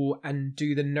go and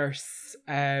do the nurse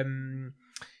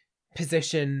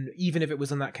position, even if it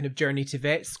was on that kind of journey to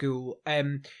vet school,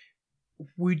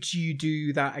 would you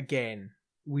do that again?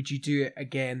 Would you do it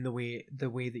again the way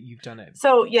that you've done it?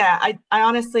 So yeah, I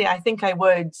honestly, I think I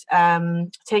would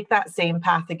take that same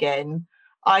path again.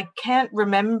 I can't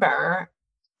remember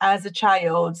as a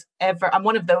child ever, I'm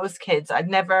one of those kids, I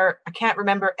can't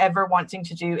remember ever wanting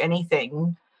to do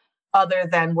anything other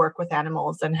than work with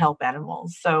animals and help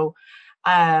animals. So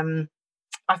I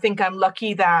think I'm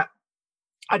lucky that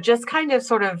I just kind of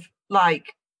sort of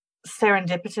like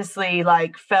serendipitously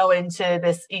like fell into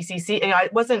this ECC. I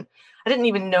didn't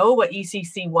even know what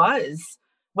ECC was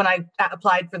when I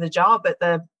applied for the job at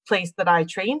the place that I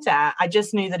trained at. I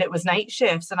just knew that it was night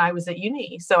shifts and I was at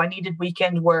uni. So I needed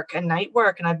weekend work and night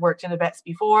work, and I'd worked in a vets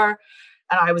before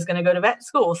and I was going to go to vet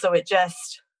school. So it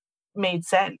just made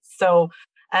sense. So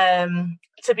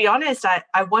to be honest,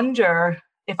 I wonder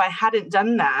if I hadn't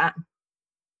done that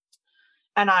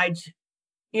and I'd,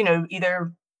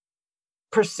 either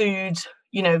pursued,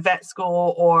 vet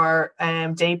school or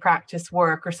day practice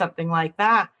work or something like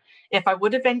that, if I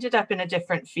would have ended up in a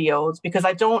different field, because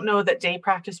I don't know that day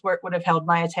practice work would have held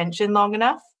my attention long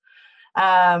enough.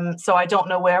 So I don't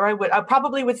know where I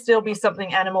probably would still be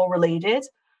something animal related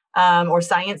or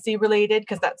sciencey related,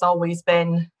 because that's always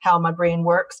been how my brain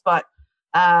works. But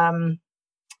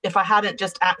if I hadn't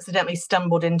just accidentally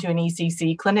stumbled into an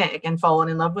ECC clinic and fallen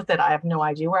in love with it, I have no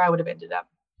idea where I would have ended up.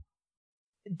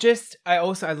 I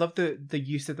love the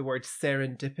use of the word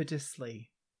serendipitously.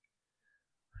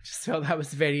 I just felt that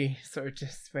was very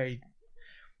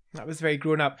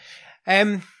grown up.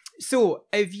 So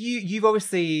if you've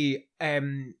obviously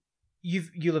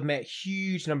you'll have met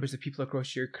huge numbers of people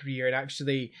across your career, and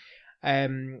actually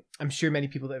I'm sure many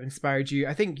people that have inspired you.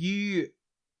 I think you,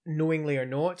 knowingly or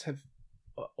not, have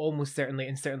almost certainly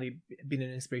been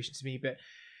an inspiration to me, but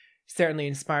certainly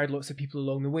inspired lots of people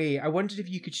along the way. I wondered if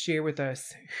you could share with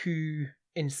us who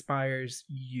inspires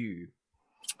you.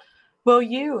 Well,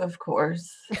 you, of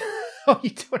course. Oh,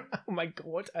 you don't? Oh my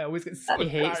God, I always get so He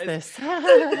hates this.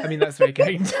 I mean, that's very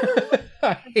kind.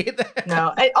 I hate that.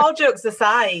 No, all jokes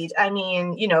aside, I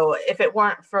mean, if it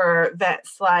weren't for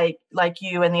vets like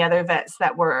you and the other vets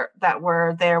that were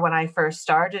there when I first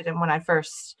started, and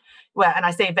and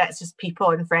I say vets, just people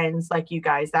and friends like you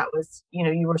guys, that was,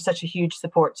 you were such a huge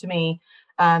support to me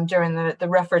during the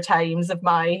rougher times of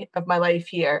my life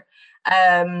here.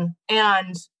 And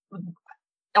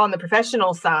on the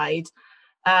professional side,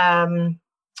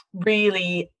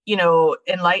 really,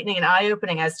 enlightening and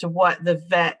eye-opening as to what the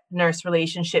vet-nurse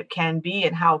relationship can be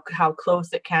and how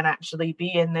close it can actually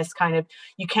be in this kind of,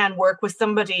 you can work with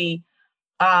somebody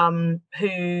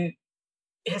who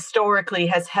historically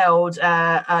has held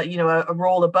a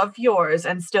role above yours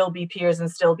and still be peers and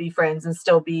still be friends and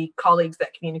still be colleagues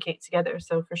that communicate together.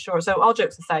 So for sure. So all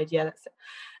jokes aside, yeah, that's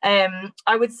it.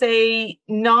 I would say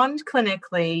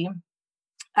non-clinically,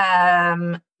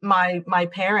 my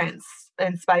parents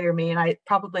inspire me, and I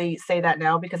probably say that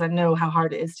now because I know how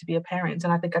hard it is to be a parent,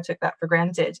 and I think I took that for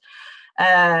granted.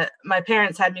 My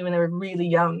parents had me when they were really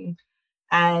young,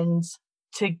 and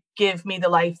to give me the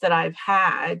life that I've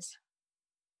had,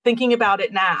 thinking about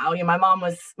it now, my mom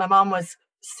was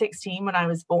 16 when I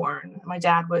was born. My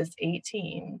dad was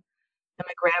 18, and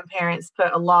my grandparents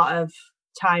put a lot of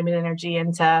time and energy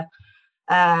into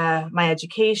my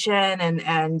education,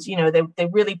 and they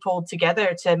really pulled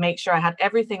together to make sure I had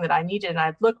everything that I needed. And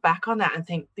I'd look back on that and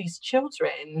think, these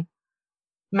children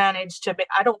managed to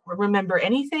I don't remember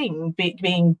anything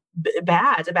being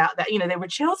bad about that. They were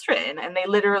children, and they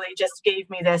literally just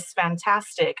gave me this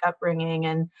fantastic upbringing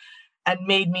and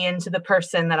made me into the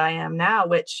person that I am now,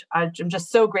 which I'm just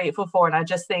so grateful for. And I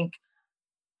just think,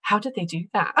 how did they do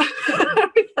that?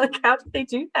 Like, how did they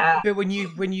do that? But when you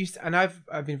and I've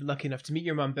been lucky enough to meet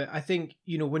your mum, but I think,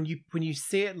 when you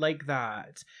say it like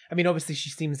that, I mean, obviously she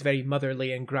seems very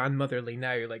motherly and grandmotherly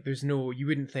now. Like, you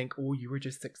wouldn't think, oh, you were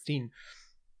just 16.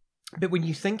 But when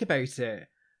you think about it,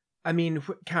 I mean,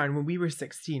 Karen, when we were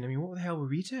 16, I mean, what the hell were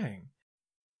we doing?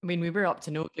 I mean, we were up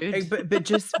to no good.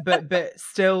 But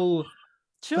still,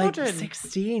 Children. Like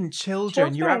 16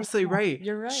 children. You're absolutely right.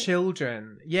 You're right.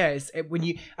 Children. Yes.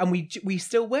 We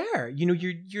still were.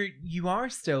 You are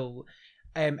still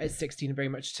at 16 very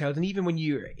much a child. And even when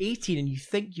you're 18 and you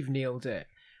think you've nailed it,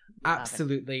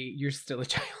 absolutely, you're still a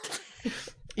child.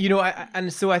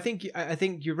 So I think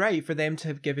you're right for them to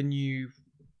have given you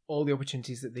all the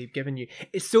opportunities that they've given you.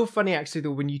 It's so funny actually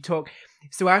though when you talk.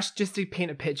 So Ash, just to paint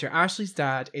a picture, Ashley's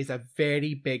dad is a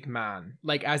very big man,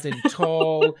 like as in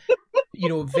tall. you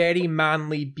know, very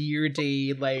manly,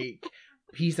 beardy, like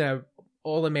he's a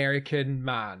all-American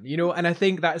man, you know. And I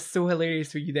think that's so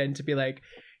hilarious for you then to be like,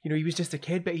 you know, he was just a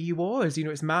kid, but he was, you know,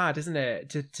 it's mad, isn't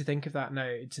it, to think of that now,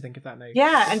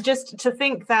 Yeah, and just to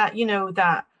think that, you know,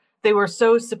 that they were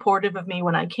so supportive of me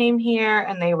when I came here,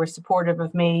 and they were supportive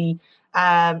of me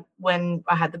when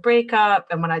I had the breakup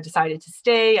and when I decided to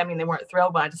stay. I mean, they weren't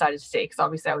thrilled when I decided to stay because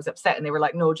obviously I was upset, and they were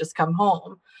like, no, just come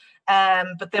home.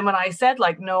 But then when I said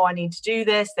like, no, I need to do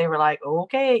this, they were like,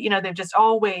 okay, you know, they've just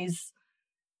always,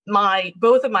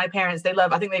 both of my parents, they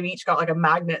love, I think they've each got like a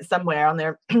magnet somewhere on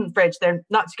their fridge. They're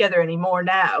not together anymore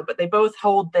now, but they both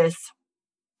hold this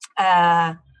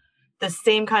the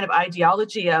same kind of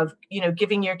ideology of, you know,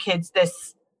 giving your kids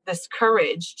this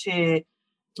courage to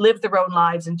live their own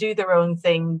lives and do their own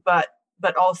thing, but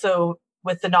also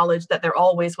with the knowledge that they're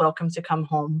always welcome to come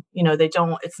home. You know,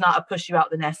 it's not a push you out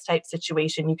the nest type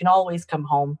situation. You can always come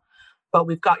home, but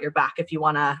we've got your back if you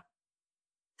want to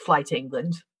fly to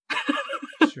England.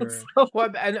 Sure. So.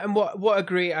 What a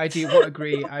great idea. What a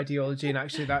great ideology. And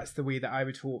actually that's the way that I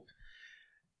would hope.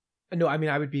 No, I mean,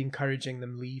 I would be encouraging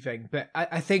them leaving, but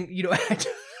I think, you know,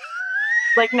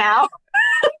 like now,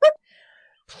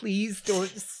 please don't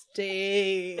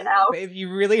stay. But if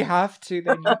you really have to,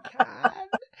 then you can.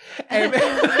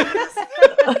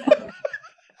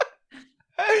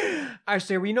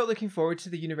 Actually, are we not looking forward to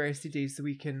the university days so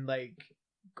we can like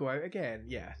go out again?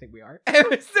 Yeah, I think we are.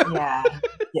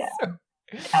 Yeah. So,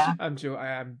 I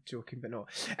am joking, but no.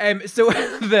 So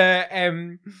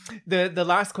the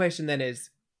last question then is,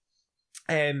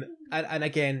 and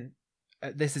again,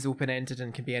 this is open-ended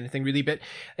and can be anything really, but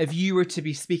if you were to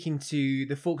be speaking to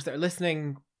the folks that are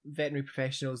listening, veterinary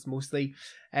professionals mostly,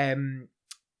 and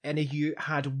if you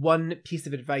had one piece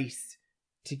of advice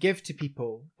to give to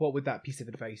people, what would that piece of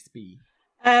advice be?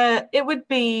 It would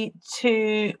be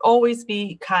to always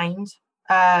be kind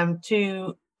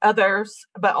to others,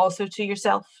 but also to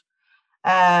yourself.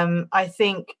 I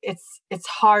think it's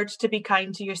hard to be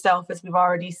kind to yourself, as we've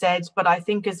already said, but I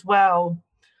think as well,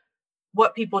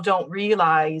 what people don't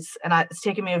realize, and it's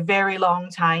taken me a very long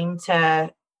time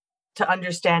to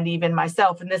understand even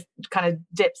myself, and this kind of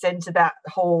dips into that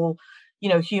whole, you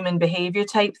know, human behavior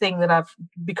type thing that I've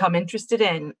become interested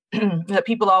in, that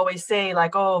people always say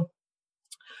like, oh,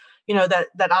 you know,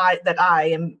 that I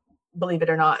am, believe it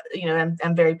or not, you know,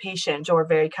 I'm very patient or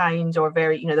very kind or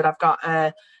very, you know, that I've got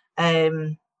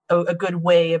a good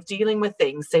way of dealing with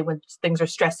things, say when things are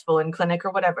stressful in clinic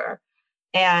or whatever.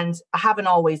 And I haven't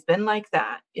always been like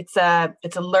that. It's a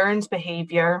learned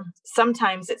behavior.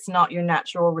 Sometimes it's not your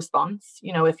natural response.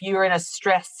 You know, if you're in a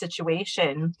stress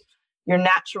situation, your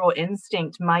natural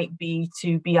instinct might be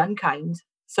to be unkind.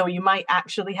 So you might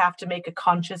actually have to make a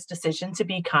conscious decision to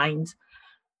be kind.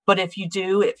 But if you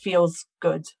do, it feels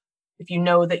good. If you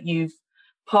know that you've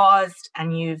paused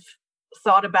and you've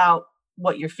thought about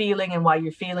what you're feeling and why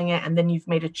you're feeling it, and then you've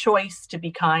made a choice to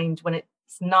be kind when it's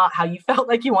not how you felt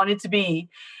like you wanted to be,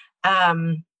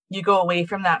 you go away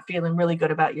from that feeling really good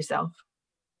about yourself.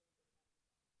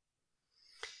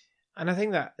 And I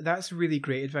think that's really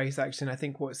great advice, actually. And I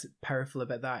think what's powerful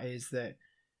about that is that,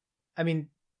 I mean,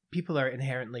 people are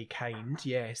inherently kind,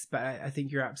 yes, but I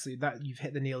think you're absolutely, that you've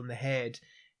hit the nail on the head,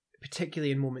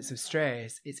 particularly in moments of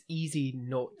stress. It's easy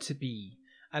not to be.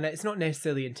 And it's not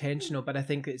necessarily intentional, but I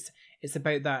think it's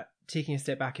about that, taking a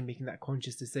step back and making that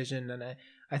conscious decision. And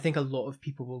I think a lot of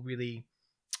people will really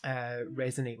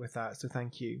resonate with that. So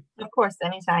thank you. Of course,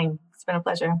 anytime. It's been a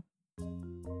pleasure.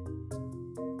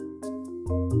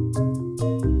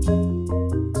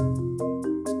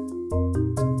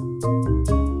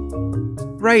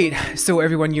 Right, so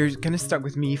everyone, you're kind of stuck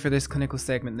with me for this clinical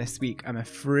segment this week, I'm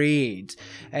afraid.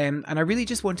 And I really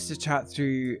just wanted to chat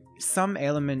through some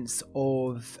elements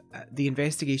of the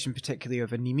investigation, particularly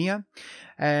of anemia.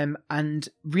 And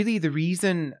really the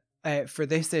reason for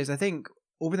this is, I think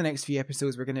over the next few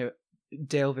episodes, we're going to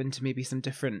delve into maybe some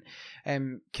different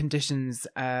conditions,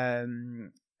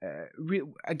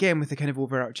 again with the kind of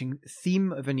overarching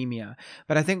theme of anemia.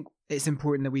 But I think it's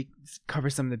important that we cover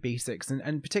some of the basics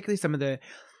and particularly some of the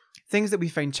things that we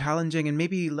find challenging and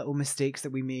maybe little mistakes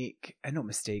that we make, not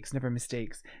mistakes, never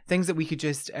mistakes, things that we could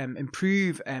just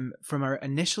improve from our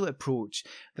initial approach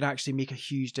that actually make a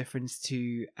huge difference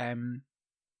to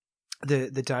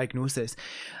the diagnosis.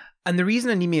 And the reason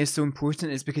anemia is so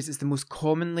important is because it's the most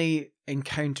commonly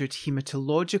encountered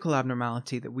hematological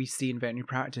abnormality that we see in veterinary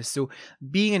practice. So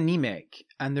being anemic,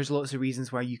 and there's lots of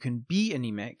reasons why you can be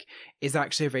anemic, is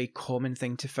actually a very common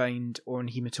thing to find on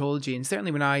hematology. And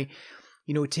certainly when I,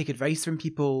 take advice from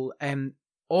people,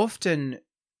 often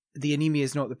the anemia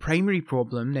is not the primary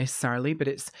problem necessarily, but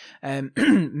it's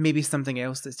maybe something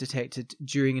else that's detected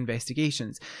during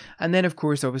investigations. And then, of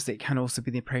course, obviously, it can also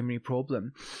be the primary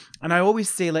problem. And I always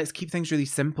say, let's keep things really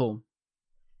simple.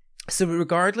 So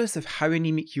regardless of how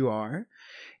anemic you are,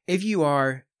 if you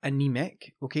are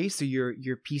anemic, okay, so your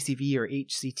PCV or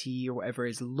HCT or whatever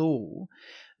is low,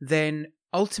 then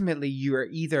ultimately you are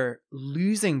either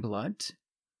losing blood,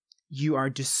 you are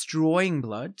destroying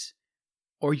blood,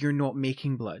 or you're not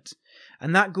making blood.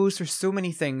 And that goes for so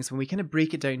many things when we kind of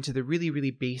break it down to the really, really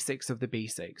basics of the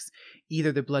basics.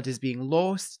 Either the blood is being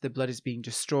lost, the blood is being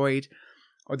destroyed,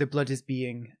 or the blood is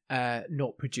being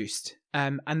not produced.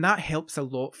 And that helps a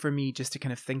lot for me just to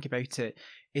kind of think about it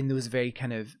in those very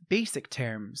kind of basic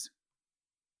terms.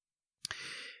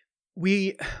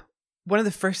 One of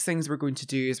the first things we're going to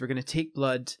do is we're going to take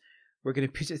blood, we're going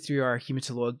to put it through our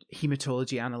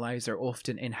hematology analyzer,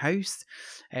 often in-house.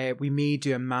 We may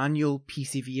do a manual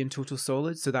PCV and total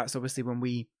solids, so that's obviously when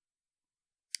we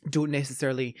don't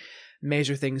necessarily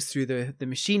measure things through the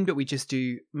machine, but we just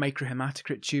do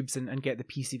microhematocrit tubes and get the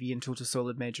PCV and total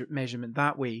solid measurement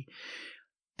that way.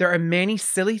 There are many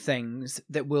silly things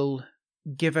that will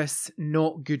give us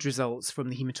not good results from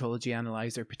the hematology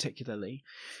analyzer particularly.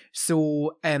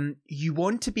 So you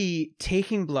want to be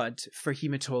taking blood for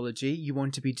hematology, you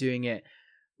want to be doing it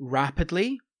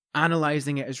rapidly,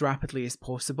 analysing it as rapidly as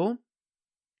possible,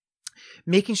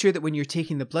 making sure that when you're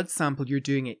taking the blood sample, you're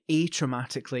doing it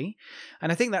atraumatically.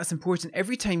 And I think that's important.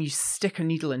 Every time you stick a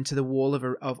needle into the wall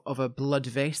of a blood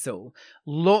vessel,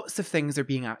 lots of things are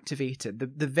being activated.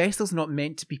 The vessel's not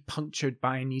meant to be punctured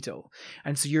by a needle.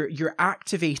 And so you're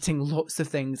activating lots of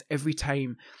things every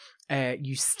time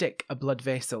you stick a blood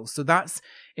vessel. So that's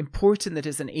important that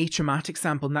it's an atraumatic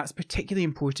sample, and that's particularly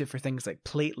important for things like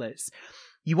platelets.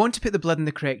 You want to put the blood in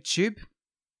the correct tube.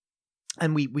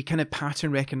 And we kind of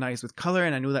pattern recognize with color,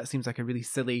 and I know that seems like a really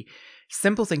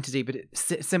simple thing to say, but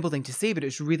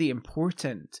it's really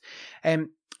important. And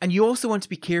you also want to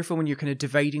be careful when you're kind of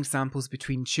dividing samples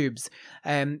between tubes,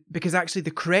 because actually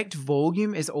the correct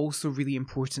volume is also really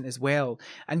important as well.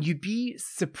 And you'd be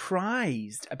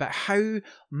surprised about how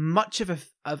much of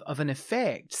an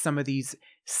effect some of these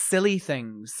silly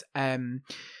things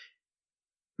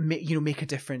make a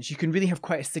difference. You can really have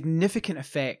quite a significant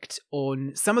effect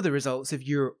on some of the results if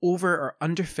you're over or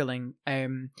underfilling,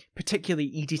 particularly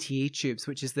EDTA tubes,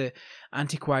 which is the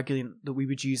anticoagulant that we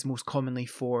would use most commonly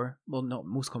not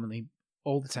most commonly,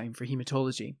 all the time for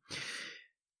hematology.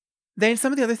 Then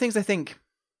some of the other things I think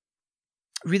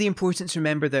really important to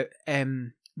remember that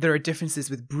there are differences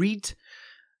with breed.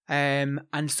 And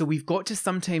so we've got to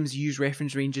sometimes use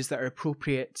reference ranges that are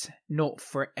appropriate, not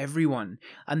for everyone.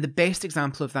 And the best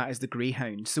example of that is the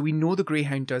greyhound. So we know the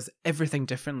greyhound does everything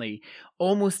differently.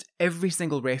 Almost every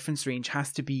single reference range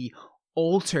has to be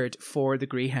altered for the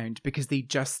greyhound because they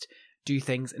just do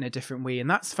things in a different way. And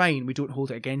that's fine. We don't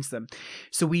hold it against them.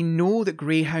 So we know that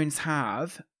greyhounds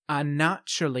have a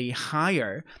naturally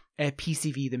higher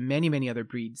PCV than many, many other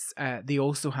breeds. They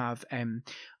also have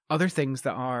other things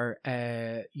that are,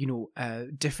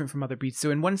 different from other breeds.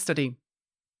 So in one study,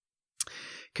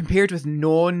 compared with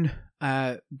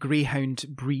non-greyhound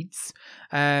breeds,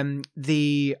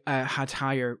 they had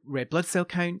higher red blood cell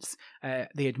counts,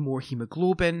 they had more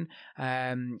hemoglobin,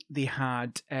 they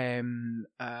had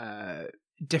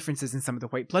differences in some of the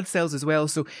white blood cells as well.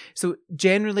 So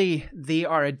generally, they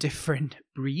are a different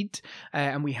breed,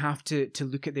 and we have to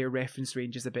look at their reference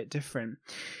ranges a bit different.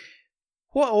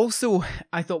 What also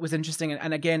I thought was interesting,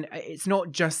 and again, it's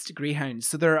not just greyhounds.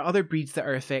 So there are other breeds that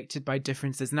are affected by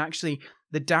differences. And actually,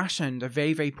 the dachshund, a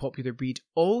very, very popular breed,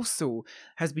 also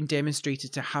has been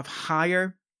demonstrated to have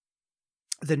higher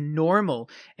than normal,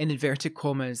 in inverted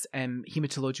commas,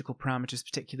 hematological parameters,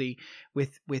 particularly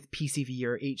with PCV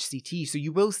or HCT. So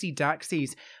you will see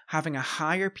Dachshunds having a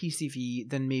higher PCV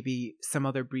than maybe some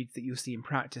other breeds that you'll see in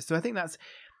practice. So I think that's...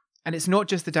 And it's not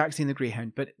just the Dachshund and the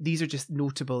greyhound, but these are just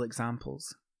notable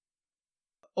examples.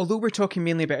 Although we're talking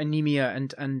mainly about anemia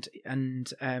and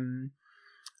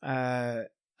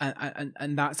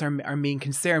that's our main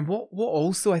concern, what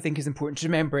also I think is important to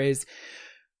remember is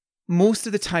most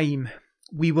of the time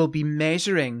we will be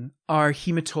measuring our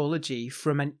hematology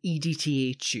from an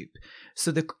EDTA tube.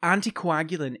 So the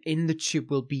anticoagulant in the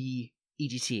tube will be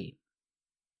EDTA.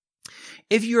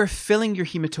 If you are filling your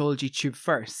hematology tube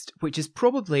first, which is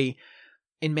probably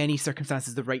in many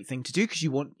circumstances the right thing to do because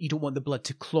you don't want the blood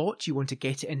to clot, you want to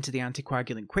get it into the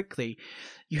anticoagulant quickly,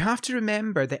 you have to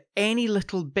remember that any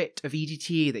little bit of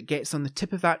EDTA that gets on the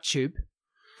tip of that tube,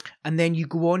 and then you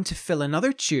go on to fill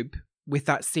another tube with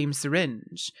that same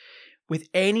syringe, with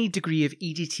any degree of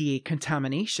EDTA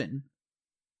contamination,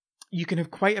 you can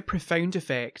have quite a profound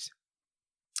effect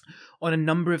on a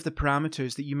number of the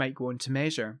parameters that you might go on to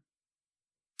measure.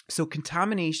 So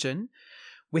contamination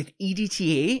with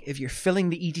EDTA, if you're filling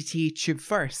the EDTA tube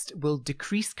first, will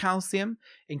decrease calcium,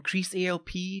 increase ALP,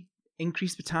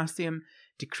 increase potassium,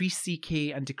 decrease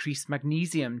CK, and decrease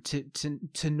magnesium,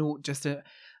 to note just a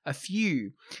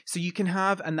few. So you can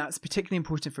have, and that's particularly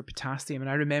important for potassium. And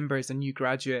I remember as a new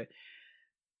graduate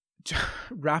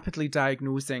rapidly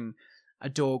diagnosing a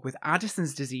dog with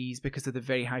Addison's disease because of the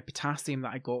very high potassium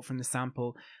that I got from the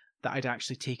sample that I'd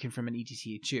actually taken from an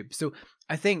EDTA tube. So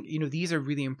I think, these are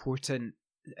really important.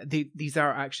 These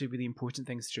are actually really important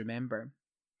things to remember.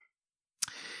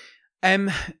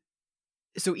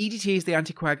 So EDTA is the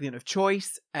anticoagulant of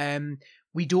choice.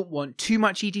 We don't want too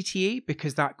much EDTA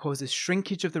because that causes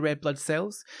shrinkage of the red blood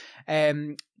cells.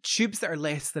 Tubes that are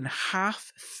less than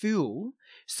half full.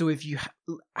 So if you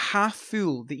half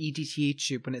full the EDTA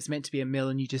tube when it's meant to be 1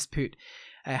 ml and you just put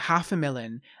half a ml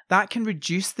in, that can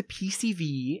reduce the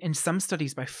PCV in some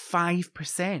studies by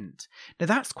 5%. Now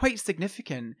that's quite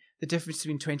significant, the difference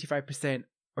between 25%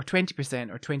 or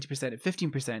 20% or 20% and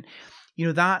 15%.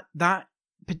 That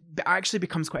actually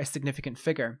becomes quite a significant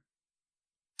figure.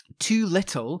 Too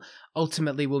little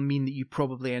ultimately will mean that you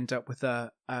probably end up with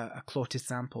a clotted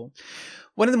sample.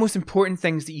 One of the most important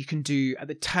things that you can do at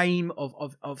the time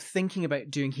of thinking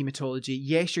about doing hematology,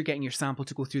 yes, you're getting your sample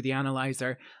to go through the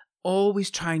analyzer. Always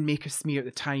try and make a smear at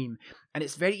the time. And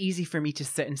it's very easy for me to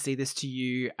sit and say this to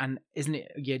you, and isn't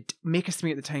it? Yeah, make a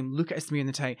smear at the time, look at a smear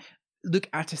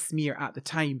at the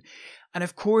time. And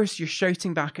of course, you're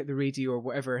shouting back at the radio or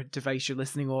whatever device you're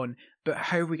listening on, but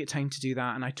how have we got time to do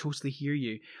that? And I totally hear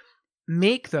you.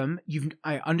 Make them.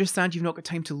 I understand you've not got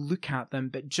time to look at them,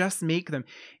 but just make them.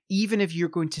 Even if you're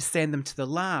going to send them to the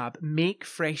lab, make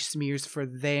fresh smears for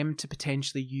them to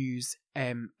potentially use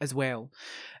as well.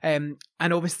 And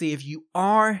obviously, if you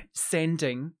are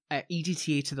sending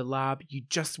EDTA to the lab, you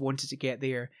just wanted to get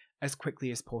there as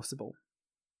quickly as possible.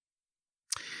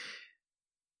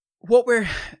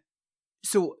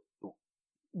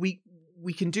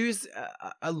 We can do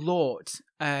a lot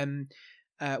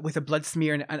with a blood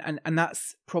smear, and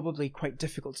that's probably quite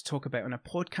difficult to talk about on a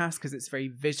podcast because it's very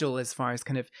visual as far as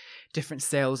kind of different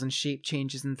cells and shape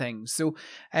changes and things. So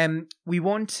we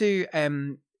want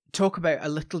to talk about a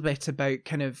little bit about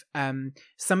kind of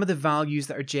some of the values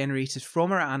that are generated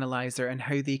from our analyzer and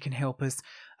how they can help us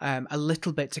a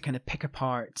little bit to kind of pick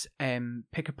apart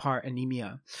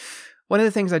anemia. One of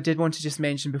the things I did want to just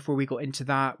mention before we got into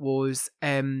that was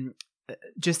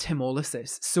just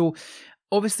hemolysis. So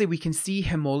obviously we can see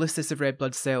hemolysis of red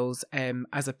blood cells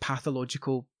as a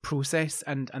pathological process,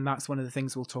 and that's one of the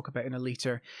things we'll talk about in a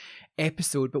later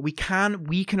episode. But we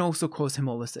can also cause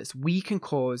hemolysis. We can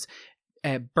cause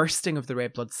bursting of the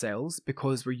red blood cells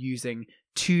because we're using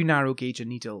too narrow gauge a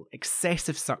needle,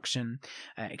 excessive suction,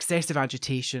 excessive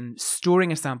agitation, storing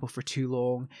a sample for too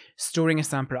long, storing a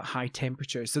sample at high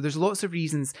temperatures. So there's lots of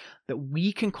reasons that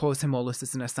we can cause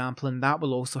hemolysis in a sample, and that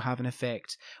will also have an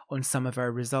effect on some of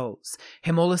our results.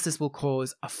 Hemolysis will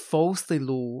cause a falsely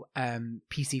low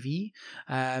PCV,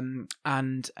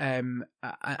 and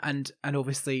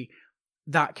obviously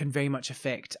that can very much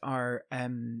affect our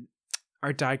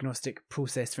diagnostic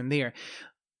process from there.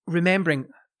 Remembering,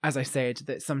 as I said,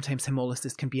 that sometimes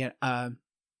hemolysis can be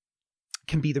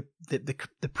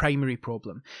the primary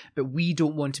problem, but we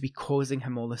don't want to be causing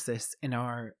hemolysis in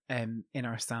our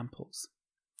samples.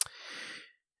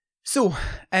 So,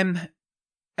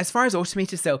 as far as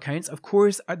automated cell counts, of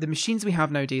course, the machines we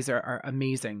have nowadays are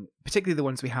amazing, particularly the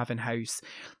ones we have in house.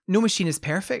 No machine is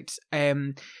perfect.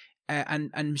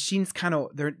 And machines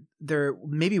cannot. They're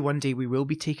maybe one day we will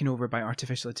be taken over by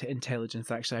artificial intelligence.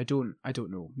 Actually, I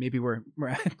don't know. Maybe we're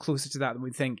closer to that than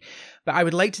we think. But I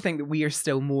would like to think that we are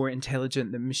still more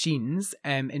intelligent than machines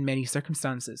in many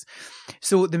circumstances.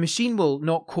 So the machine will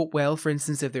not cope well, for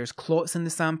instance, if there's clots in the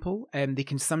sample. They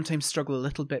can sometimes struggle a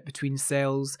little bit between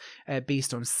cells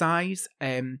based on size.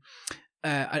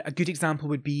 A good example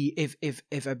would be if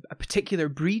a particular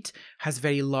breed has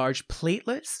very large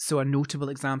platelets. So a notable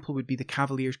example would be the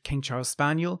Cavalier King Charles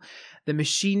Spaniel. The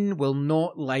machine will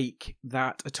not like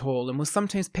that at all and will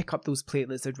sometimes pick up those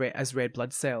platelets as red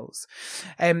blood cells.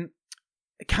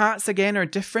 Cats, again, are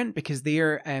different because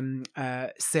their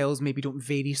cells maybe don't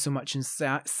vary so much in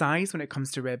size when it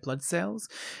comes to red blood cells.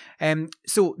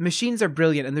 So machines are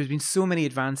brilliant, and there's been so many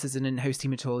advances in in-house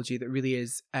hematology that really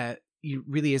is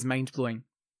mind-blowing.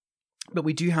 But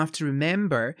we do have to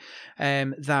remember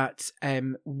that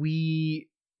we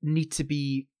need to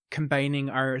be combining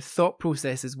our thought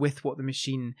processes with what the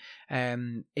machine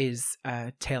is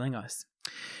telling us.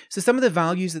 So some of the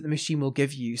values that the machine will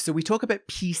give you. So we talk about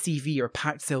PCV, or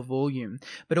packed cell volume,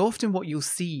 but often what you'll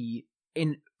see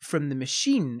from the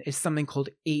machine is something called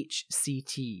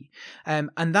HCT. And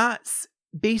that's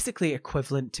basically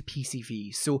equivalent to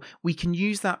PCV. So we can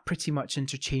use that pretty much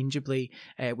interchangeably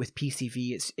with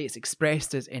PCV. It's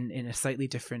expressed as in a slightly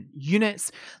different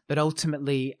units, but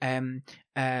ultimately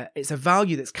it's a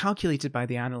value that's calculated by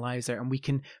the analyzer, and we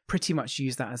can pretty much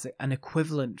use that as an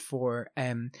equivalent for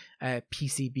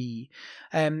PCB.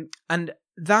 And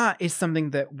that is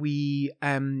something that we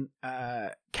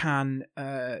can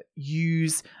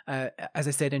use, as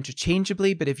I said,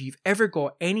 interchangeably. But if you've ever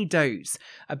got any doubts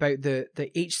about the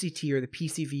HCT or the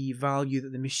PCV value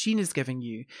that the machine is giving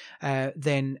you,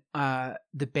 then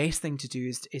the best thing to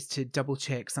do is to double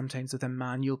check sometimes with a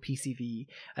manual PCV.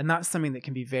 And that's something that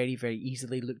can be very, very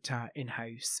easily looked at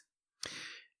in-house.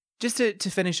 Just to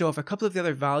finish off, a couple of the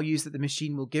other values that the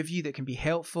machine will give you that can be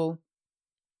helpful.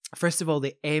 First of all,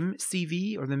 the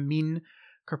MCV, or the mean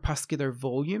corpuscular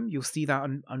volume. You'll see that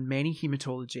on many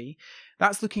hematology.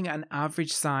 That's looking at an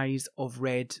average size of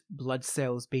red blood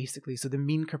cells, basically. So the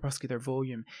mean corpuscular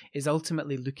volume is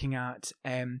ultimately looking at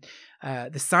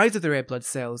the size of the red blood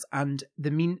cells, and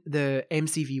the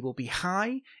MCV will be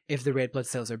high if the red blood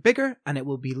cells are bigger, and it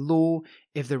will be low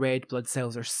if the red blood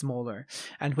cells are smaller.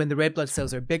 And when the red blood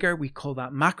cells are bigger, we call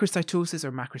that macrocytosis,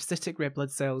 or macrocytic red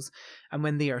blood cells. And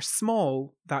when they are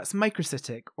small, that's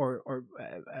microcytic or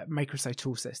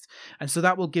microcytosis. And so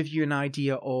that will give you an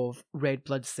idea of red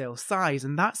blood cell size.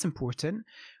 And that's important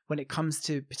when it comes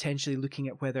to potentially looking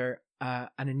at whether an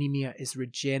anemia is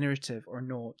regenerative or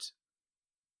not.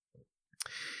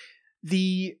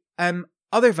 The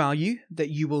other value that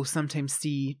you will sometimes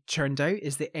see churned out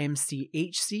is the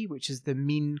MCHC, which is the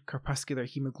mean corpuscular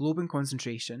hemoglobin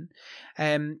concentration.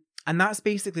 And that's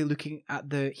basically looking at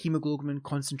the hemoglobin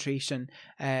concentration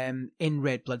in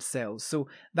red blood cells. So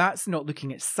that's not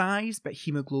looking at size, but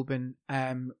hemoglobin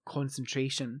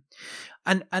concentration.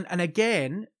 And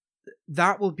again,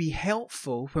 that will be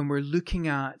helpful when we're looking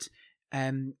at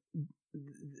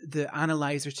the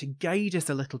analyzer to guide us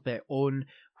a little bit on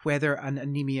whether an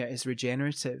anemia is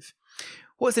regenerative.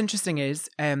 What's interesting is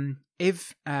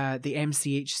if the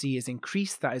MCHC is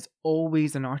increased, that is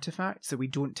always an artifact, so we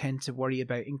don't tend to worry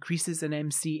about increases in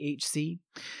MCHC.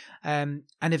 And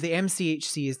if the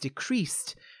MCHC is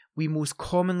decreased, we most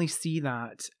commonly see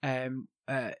that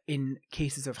in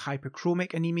cases of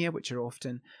hyperchromic anemia, which are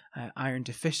often iron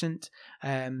deficient,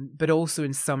 but also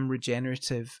in some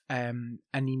regenerative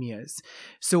anemias.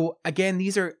 So again,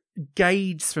 these are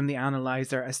guides from the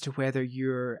analyzer as to whether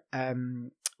your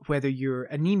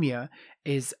anemia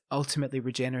is ultimately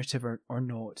regenerative or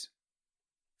not.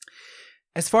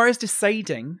 As far as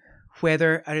deciding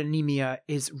whether an anemia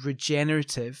is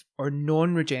regenerative or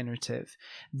non-regenerative,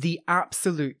 the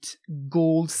absolute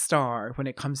gold star when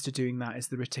it comes to doing that is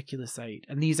the reticulocyte.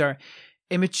 And these are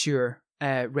immature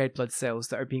red blood cells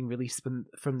that are being released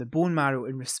from the bone marrow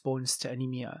in response to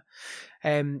anemia.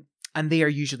 And they are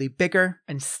usually bigger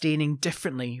and staining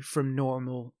differently from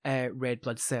normal red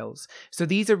blood cells. So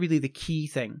these are really the key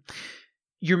thing.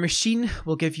 Your machine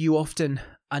will give you often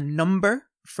a number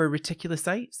for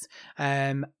reticulocytes,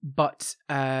 but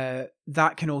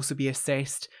that can also be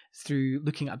assessed through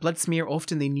looking at a blood smear.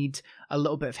 Often they need a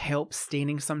little bit of help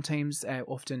staining sometimes.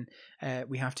 Often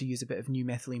we have to use a bit of new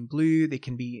methylene blue. They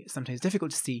can be sometimes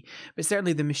difficult to see, but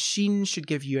certainly the machine should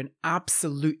give you an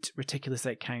absolute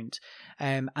reticulocyte count,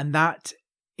 and that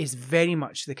is very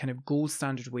much the kind of gold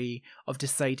standard way of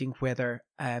deciding whether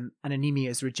an anemia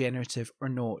is regenerative or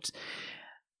not.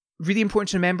 Really important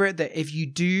to remember that if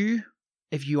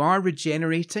you are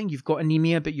regenerating, you've got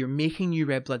anemia, but you're making new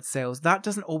red blood cells, that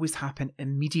doesn't always happen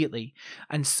immediately.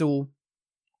 And so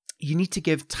you need to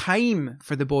give time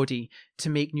for the body to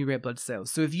make new red blood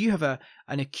cells. So if you have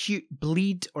an acute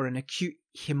bleed or an acute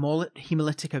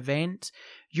hemolytic event,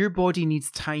 your body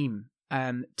needs time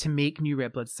to make new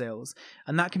red blood cells.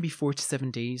 And that can be 4 to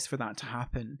 7 days for that to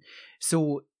happen.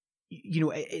 So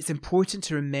it's important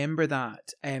to remember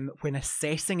that when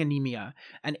assessing anemia,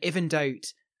 and if in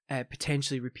doubt,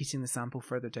 potentially repeating the sample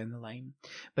further down the line.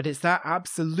 But it's that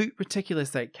absolute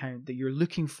reticulocyte count that you're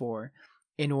looking for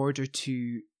in order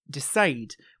to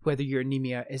decide whether your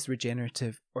anemia is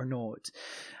regenerative or not.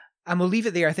 And we'll leave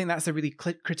it there. I think that's a really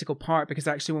critical part, because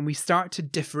actually when we start to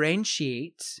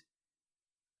differentiate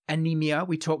anemia,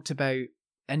 we talked about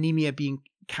anemia being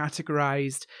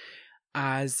categorized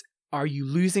as, are you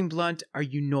losing blood? Are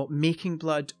you not making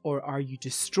blood? Or are you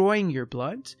destroying your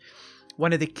blood?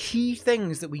 One of the key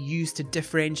things that we use to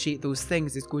differentiate those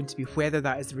things is going to be whether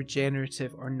that is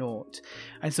regenerative or not.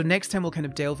 And so next time we'll kind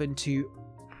of delve into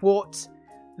what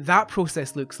that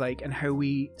process looks like and how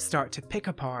we start to pick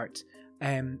apart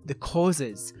the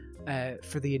causes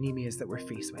for the anemias that we're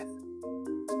faced with.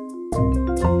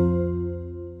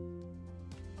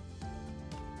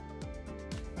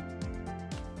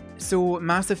 So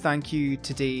massive thank you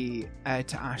today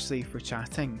to Ashley for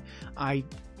chatting. I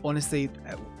honestly,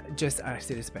 I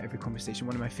say this about every conversation,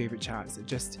 one of my favourite chats.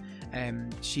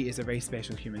 She is a very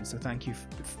special human, so thank you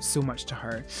so much to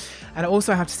her. And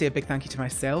also I have to say a big thank you to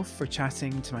myself for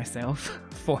chatting to myself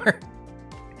for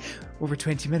over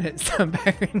 20 minutes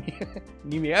about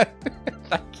anemia.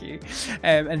 Thank you.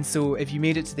 And so if you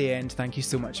made it to the end, thank you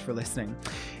so much for listening.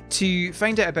 To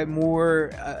find out about more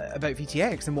about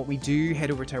VTX and what we do,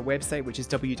 head over to our website, which is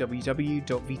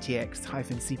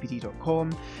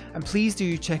www.vtx-cpd.com. And please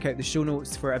do check out the show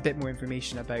notes for a bit more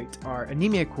information about our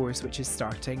anemia course, which is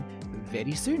starting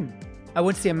very soon. I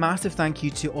want to say a massive thank you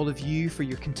to all of you for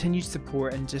your continued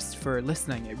support and just for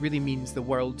listening. It really means the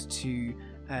world to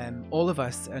all of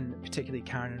us, and particularly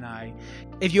Karen and I.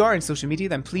 If you are on social media,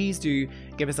 then please do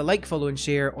give us a like, follow and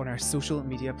share on our social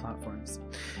media platforms.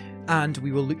 And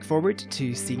we will look forward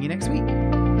to seeing you next week.